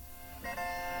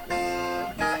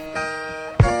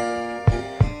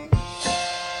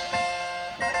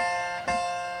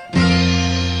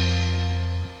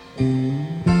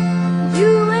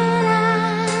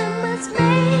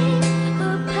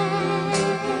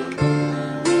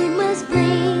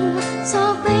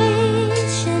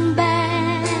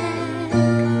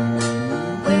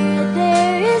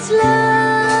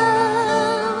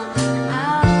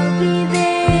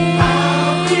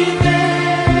 I'll be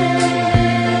there.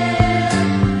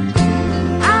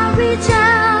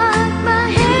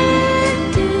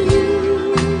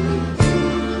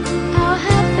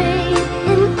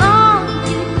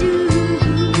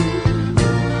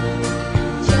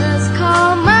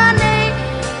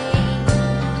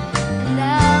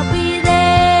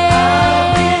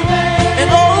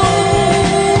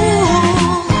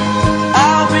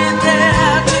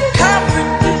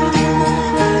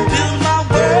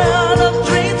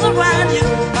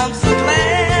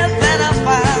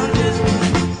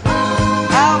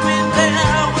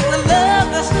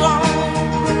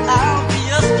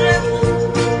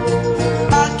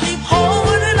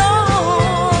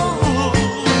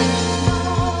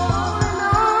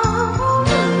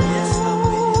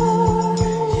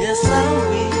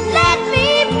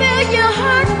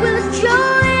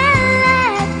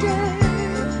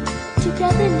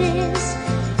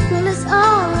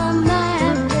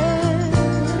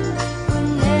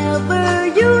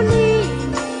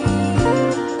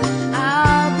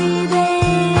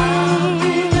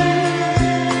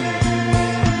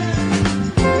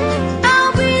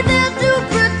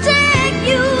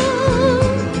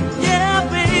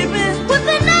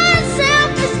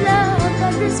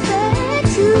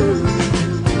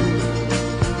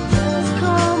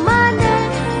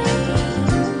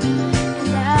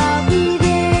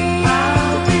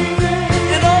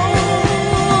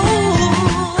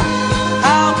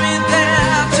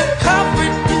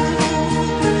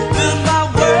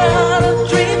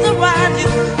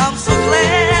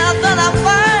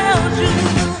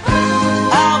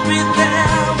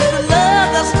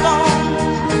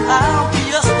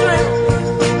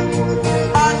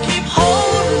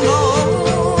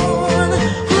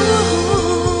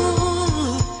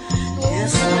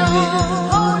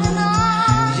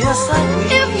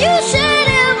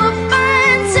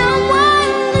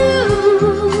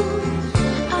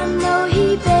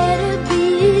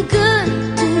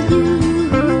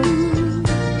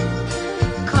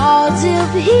 'cause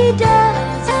if he does,